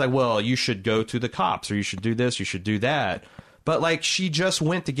many is like, well, you should go to the cops, or you should do this, you should do that. But like she just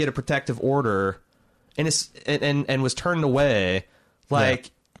went to get a protective order and was turned away. Like,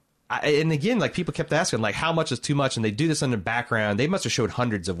 yeah. And again, like people kept asking, like, how much is too much? And they do this in the background. They must have showed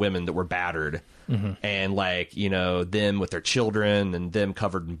hundreds of women that were battered, and like, them with their children, and them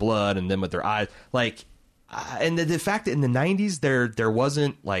covered in blood, and them with their eyes. Like, and the fact that in the 90s there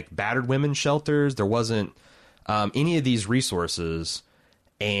wasn't like battered women's shelters, there wasn't any of these resources,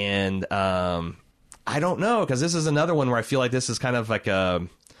 and I don't know, because this is another one where I feel like this is kind of like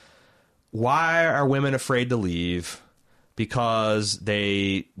why are women afraid to leave? Because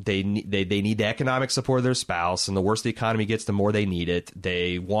they need the economic support of their spouse, and the worse the economy gets, the more they need it.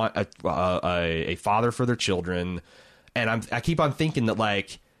 They want a father for their children, and I keep on thinking that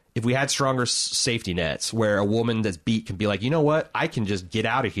like if we had stronger safety nets, where a woman that's beat can be like, you know what, I can just get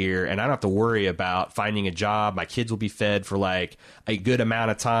out of here, and I don't have to worry about finding a job. My kids will be fed for like a good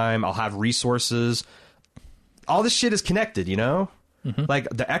amount of time. I'll have resources. All this shit is connected, Like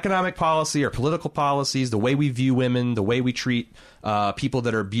the economic policy or political policies, the way we view women, the way we treat people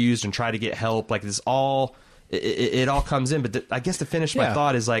that are abused and try to get help, like this all, it all comes in. But I guess to finish my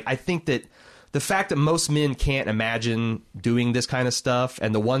thought is like, I think that the fact that most men can't imagine doing this kind of stuff,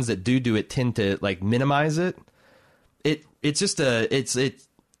 and the ones that do it tend to like minimize it. It sets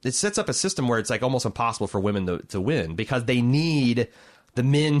up a system where it's like almost impossible for women to win, because they need the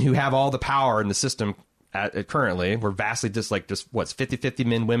men who have all the power in the system currently, we're vastly just what's 50-50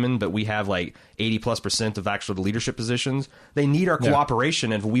 men, women, but we have like 80+% of actual leadership positions. They need our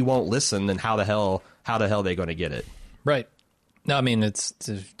cooperation, and if we won't listen, then how the hell are they going to get it? Right. No, I mean, it's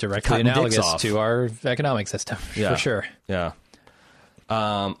directly analogous to our economic system, for sure. Yeah.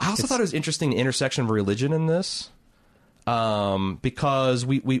 I also thought it was interesting, the intersection of religion in this, because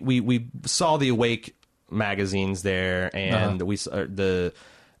we saw the Awake magazines there, and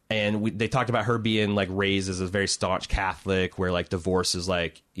they talked about her being like raised as a very staunch Catholic, where like divorce is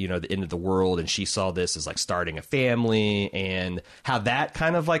like, you know, the end of the world, and she saw this as like starting a family, and how that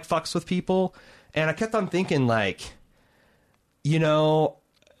kind of like fucks with people. And I kept on thinking, like, you know,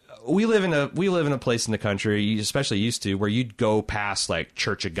 we live in a place in the country, you especially used to, where you'd go past like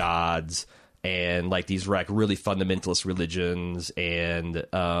Church of Gods and like these like really fundamentalist religions, and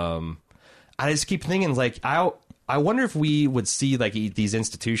I just keep thinking, like, I wonder if we would see like these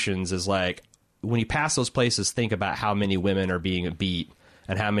institutions as like, when you pass those places, think about how many women are being beat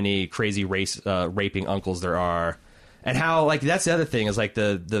and how many crazy raping uncles there are, and how like that's the other thing is like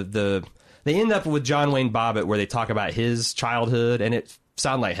the they end up with John Wayne Bobbitt, where they talk about his childhood, and it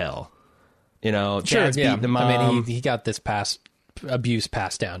sound like hell. You know, Chad's beating the mom. I mean, he got this abuse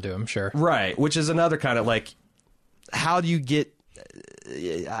passed down to him, sure. Right, which is another kind of like, how do you get...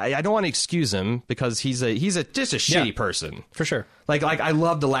 I don't want to excuse him, because he's just a shitty person. For sure. Like I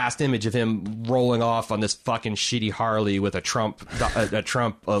love the last image of him rolling off on this fucking shitty Harley with a Trump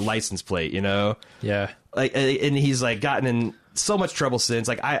license plate, you know? Yeah. Like, and he's like gotten in so much trouble since.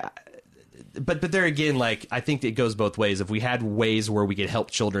 Like But there again, like, I think it goes both ways. If we had ways where we could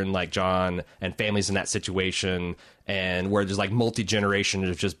help children like John and families in that situation, and where there's like multi-generation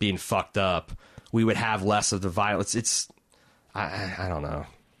of just being fucked up, we would have less of the violence. It's, I don't know.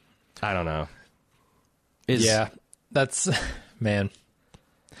 I don't know. Yeah, that's, man.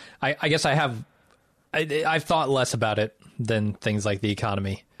 I guess I've thought less about it than things like the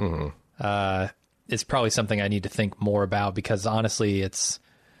economy. Mm-hmm. It's probably something I need to think more about, because honestly, it's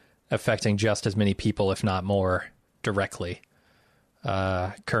affecting just as many people, if not more, directly,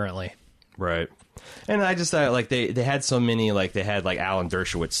 currently. Right. And I just thought, like, they had so many, like, they had, like, Alan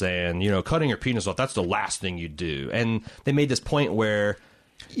Dershowitz saying, you know, cutting your penis off, that's the last thing you do. And they made this point where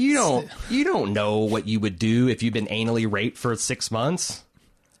you don't know what you would do if you've been anally raped for 6 months.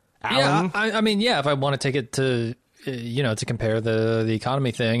 Alan? Yeah, I mean, yeah, if I want to take it to, you know, to compare the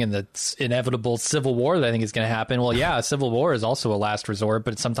economy thing and the inevitable civil war that I think is going to happen. Well, yeah, a civil war is also a last resort,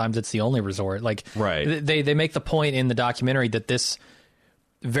 but sometimes it's the only resort. Like, right. They make the point in the documentary that this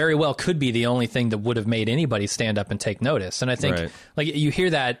very well could be the only thing that would have made anybody stand up and take notice. And I think, like, you hear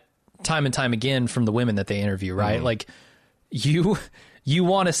that time and time again from the women that they interview, right? Mm. Like, you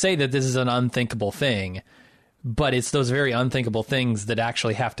want to say that this is an unthinkable thing, but it's those very unthinkable things that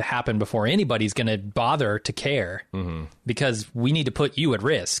actually have to happen before anybody's going to bother to care, because we need to put you at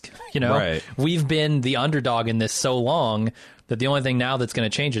risk. You know, We've been the underdog in this so long that the only thing now that's going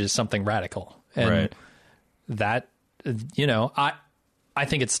to change it is something radical. And that, you know, I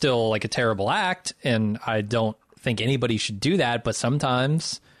think it's still like a terrible act, and I don't think anybody should do that, but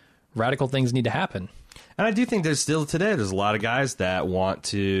sometimes radical things need to happen. And I do think there's a lot of guys that want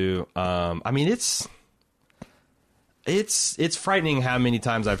to, I mean, it's frightening how many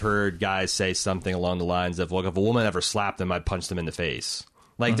times I've heard guys say something along the lines of, look, if a woman ever slapped them, I'd punch them in the face.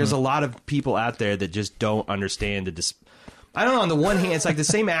 Like, there's a lot of people out there that just don't understand I don't know, on the one hand, it's like the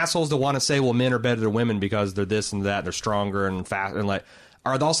same assholes that want to say, well, men are better than women because they're this and that, they're stronger and fast, and like,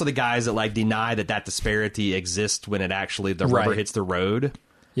 are also the guys that like deny that disparity exists when it actually, the rubber hits the road.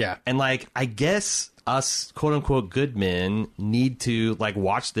 Yeah. And like, I guess us quote unquote good men need to like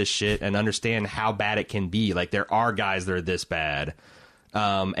watch this shit and understand how bad it can be. Like, there are guys that are this bad.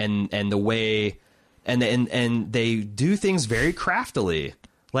 And the way, and they do things very craftily.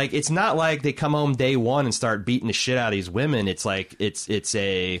 Like, it's not like they come home day one and start beating the shit out of these women. It's like, it's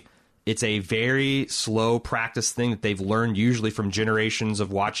a very slow practice thing that they've learned usually from generations of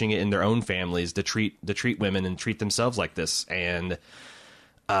watching it in their own families to treat women and treat themselves like this. And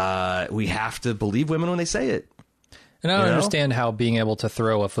we have to believe women when they say it. And I don't understand how being able to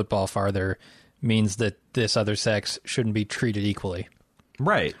throw a football farther means that this other sex shouldn't be treated equally.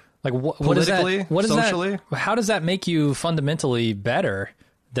 Right. Like, what politically, is that? What is socially? That? How does that make you fundamentally better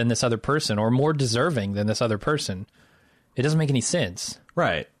than this other person, or more deserving than this other person? It doesn't make any sense.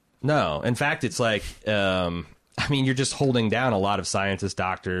 Right. No. In fact, it's like, I mean, you're just holding down a lot of scientists,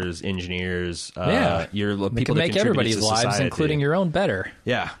 doctors, engineers. You're people that make everybody's lives, including your own, better.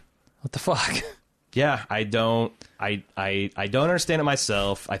 Yeah. What the fuck? Yeah, I don't understand it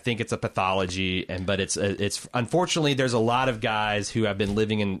myself. I think it's a pathology, but it's unfortunately there's a lot of guys who have been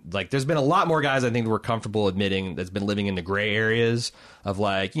living in, like, there's been a lot more guys I think that we're comfortable admitting that's been living in the gray areas of,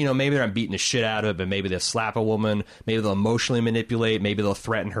 like, you know, maybe they're not beating the shit out of it, but maybe they'll slap a woman, maybe they'll emotionally manipulate, maybe they'll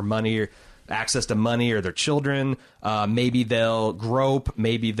threaten her money or access to money or their children, maybe they'll grope,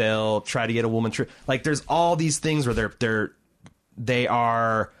 maybe they'll try to get a woman. Like, there's all these things where they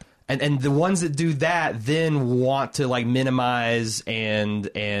are. And the ones that do that then want to, like, minimize and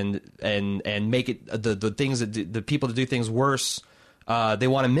make it the things that the people that do things worse. They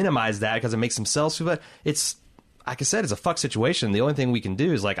want to minimize that because it makes themselves feel better. It's, like I said, it's a fuck situation. The only thing we can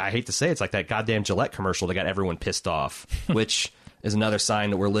do is, like, I hate to say, it's like that goddamn Gillette commercial that got everyone pissed off, which is another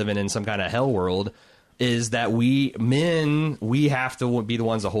sign that we're living in some kind of hell world. Is that we have to be the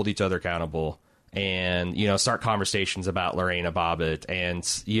ones that hold each other accountable. And, you know, start conversations about Lorena Bobbitt and,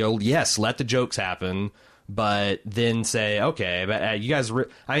 you know, yes, let the jokes happen, but then say, okay, but you guys,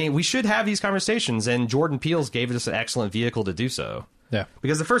 I mean, we should have these conversations, and Jordan Peele's gave us an excellent vehicle to do so. Yeah.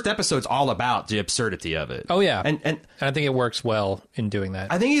 Because the first episode's all about the absurdity of it. Oh, yeah. And I think it works well in doing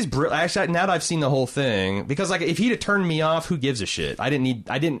that. I think he's actually, now that I've seen the whole thing, because, like, if he'd have turned me off, who gives a shit? I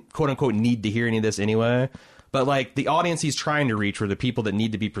didn't quote unquote need to hear any of this anyway. But, like, the audience he's trying to reach were the people that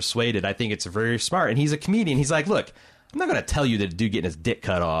need to be persuaded. I think it's very smart. And he's a comedian. He's like, look, I'm not going to tell you that a dude getting his dick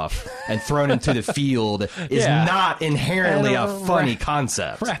cut off and thrown into the field is not inherently a funny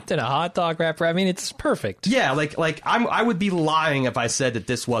concept. Wrapped in a hot dog wrapper. I mean, it's perfect. Yeah, like I would be lying if I said that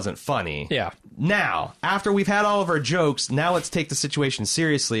this wasn't funny. Yeah. Now, after we've had all of our jokes, now let's take the situation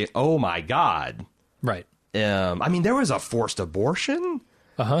seriously. Oh, my God. Right. I mean, there was a forced abortion.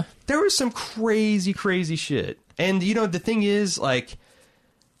 Uh-huh. There was some crazy, crazy shit. And, you know, the thing is, like,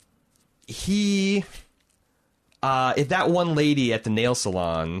 if that one lady at the nail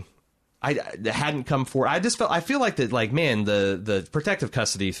salon hadn't come forward, I feel like that, like, man, the protective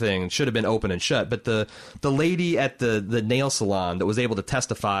custody thing should have been open and shut. But the lady at the nail salon that was able to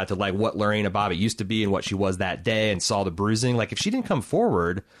testify to, like, what Lorena Bobbitt used to be and what she was that day and saw the bruising, like, if she didn't come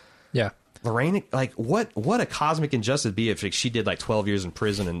forward. Yeah. Lorena, like, what a cosmic injustice it'd be if, like, she did, like, 12 years in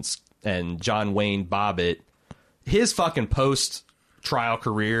prison and John Wayne Bobbitt, his fucking post-trial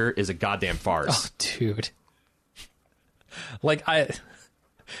career is a goddamn farce. Oh, dude. Like,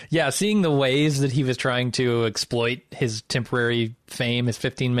 seeing the ways that he was trying to exploit his temporary fame, his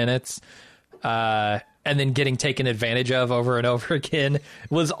 15 minutes, and then getting taken advantage of over and over again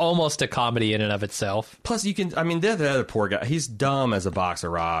was almost a comedy in and of itself. Plus, the other poor guy, he's dumb as a box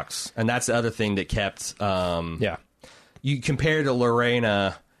of rocks. And that's the other thing that kept, you compare to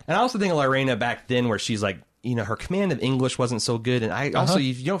Lorena, and I also think of Lorena back then where she's like, you know, her command of English wasn't so good. And I also,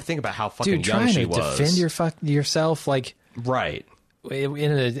 you don't think about how fucking young she was. Dude, trying to defend yourself, like... Right.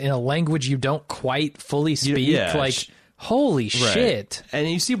 In a language you don't quite fully speak, holy shit. And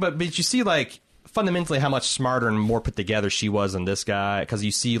you see, but you see, like, fundamentally how much smarter and more put together she was than this guy, because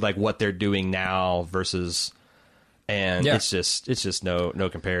you see, like, what they're doing now versus, and it's just no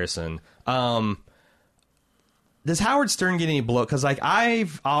comparison. Does Howard Stern get any blow? Because, like,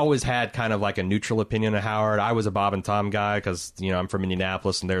 I've always had kind of like a neutral opinion of Howard. I was a Bob and Tom guy because, you know, I'm from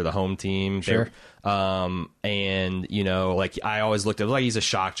Indianapolis and they're the home team. Sure. And, you know, like, I always looked at, like, he's a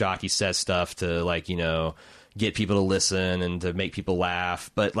shock jock. He says stuff to, like, you know, get people to listen and to make people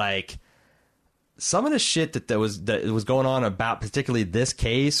laugh. But, like, some of the shit that was going on about particularly this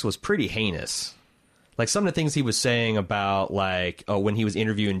case was pretty heinous. Like, some of the things he was saying about, like, when he was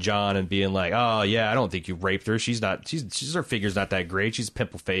interviewing John and being like, oh, yeah, I don't think you raped her. She's her figure's not that great. She's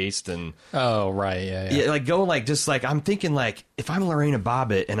pimple-faced. And oh, right, yeah. Like, going, like, just, like, I'm thinking, like, if I'm Lorena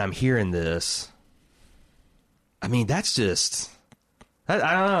Bobbitt and I'm hearing this, I mean, that's just, I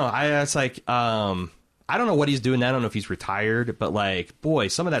don't know. It's like, I don't know what he's doing now. I don't know if he's retired. But, like, boy,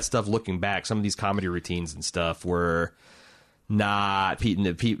 some of that stuff, looking back, some of these comedy routines and stuff were... people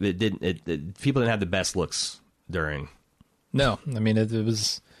didn't have the best looks during. No, I mean,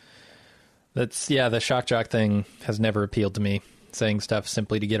 the shock jock thing has never appealed to me. Saying stuff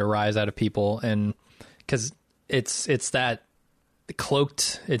simply to get a rise out of people, and because it's that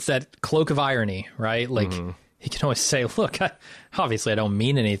cloak of irony, right? Like, he can always say, "Look, obviously I don't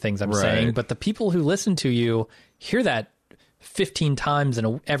mean any things I'm saying," but the people who listen to you hear that 15 times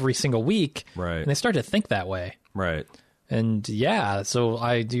in every single week, right? And they start to think that way, right? And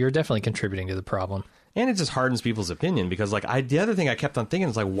you're definitely contributing to the problem. And it just hardens people's opinion because, like, the other thing I kept on thinking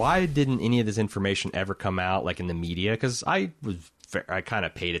is, like, why didn't any of this information ever come out, like, in the media? Because I kind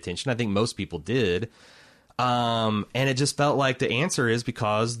of paid attention. I think most people did. And it just felt like the answer is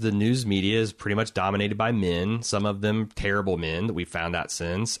because the news media is pretty much dominated by men, some of them terrible men that we found out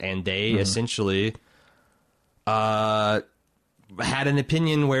since, and they essentially had an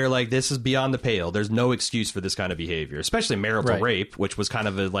opinion where, like, this is beyond the pale. There's no excuse for this kind of behavior, especially marital rape, which was kind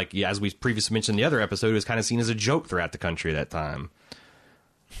of a, like, as we previously mentioned in the other episode, it was kind of seen as a joke throughout the country at that time.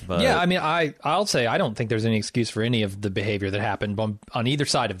 But, yeah, I mean, I'll say I don't think there's any excuse for any of the behavior that happened on either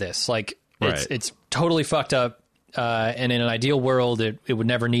side of this. Like, it's totally fucked up, and in an ideal world, it would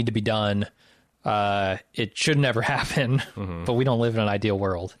never need to be done. It should never happen, but we don't live in an ideal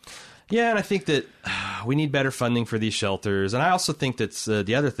world. Yeah, and I think that we need better funding for these shelters. And I also think that's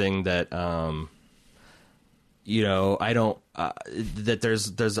the other thing that, you know, I don't, that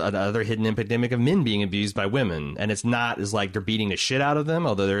there's another hidden epidemic of men being abused by women. And it's not as like they're beating the shit out of them,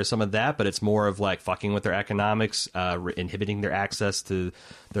 although there is some of that, but it's more of like fucking with their economics, inhibiting their access to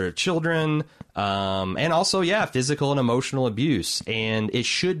their children, and also, yeah, physical and emotional abuse. And it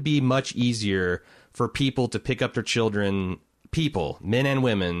should be much easier for people to pick up their children, men and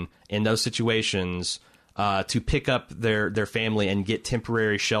women, in those situations, to pick up their family and get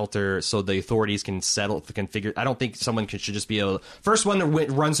temporary shelter so the authorities can figure. I don't think someone should just be able. First one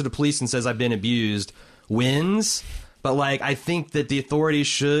that runs to the police and says I've been abused wins, but like I think that the authorities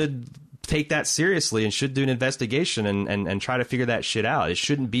should take that seriously and should do an investigation and try to figure that shit out. It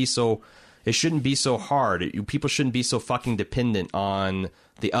shouldn't be so hard. People shouldn't be so fucking dependent on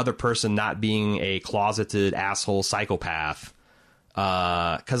the other person not being a closeted asshole psychopath.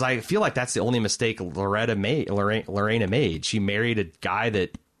 Because I feel like that's the only mistake Lorena made. She married a guy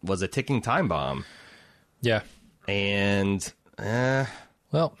that was a ticking time bomb. Yeah. And,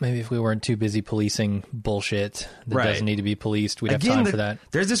 well, maybe if we weren't too busy policing bullshit that doesn't need to be policed, we'd have time for that.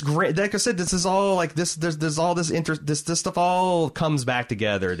 There's this great, like I said, this is all like this. There's all this stuff all comes back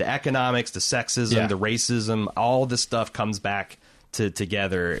together. The economics, the sexism, the racism, all this stuff comes back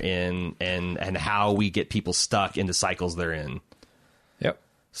together and how we get people stuck into cycles they're in. Yep.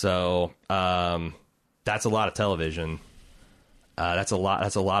 So that's a lot of television. That's a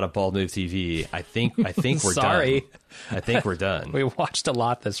lot of Bald Move TV. I think we're Sorry. done. I think we're done. We watched a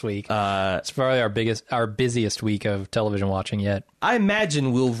lot this week. It's probably our busiest week of television watching yet. I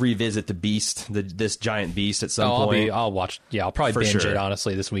imagine we'll revisit the Beast, this giant beast at some point. I'll watch. Yeah, I'll probably binge it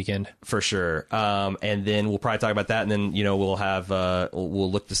honestly this weekend for sure. And then we'll probably talk about that, and then we'll have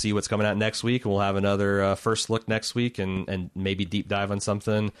we'll look to see what's coming out next week, and we'll have another first look next week, and maybe deep dive on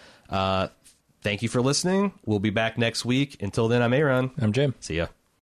something. Thank you for listening. We'll be back next week. Until then, I'm Aaron. I'm Jim. See ya.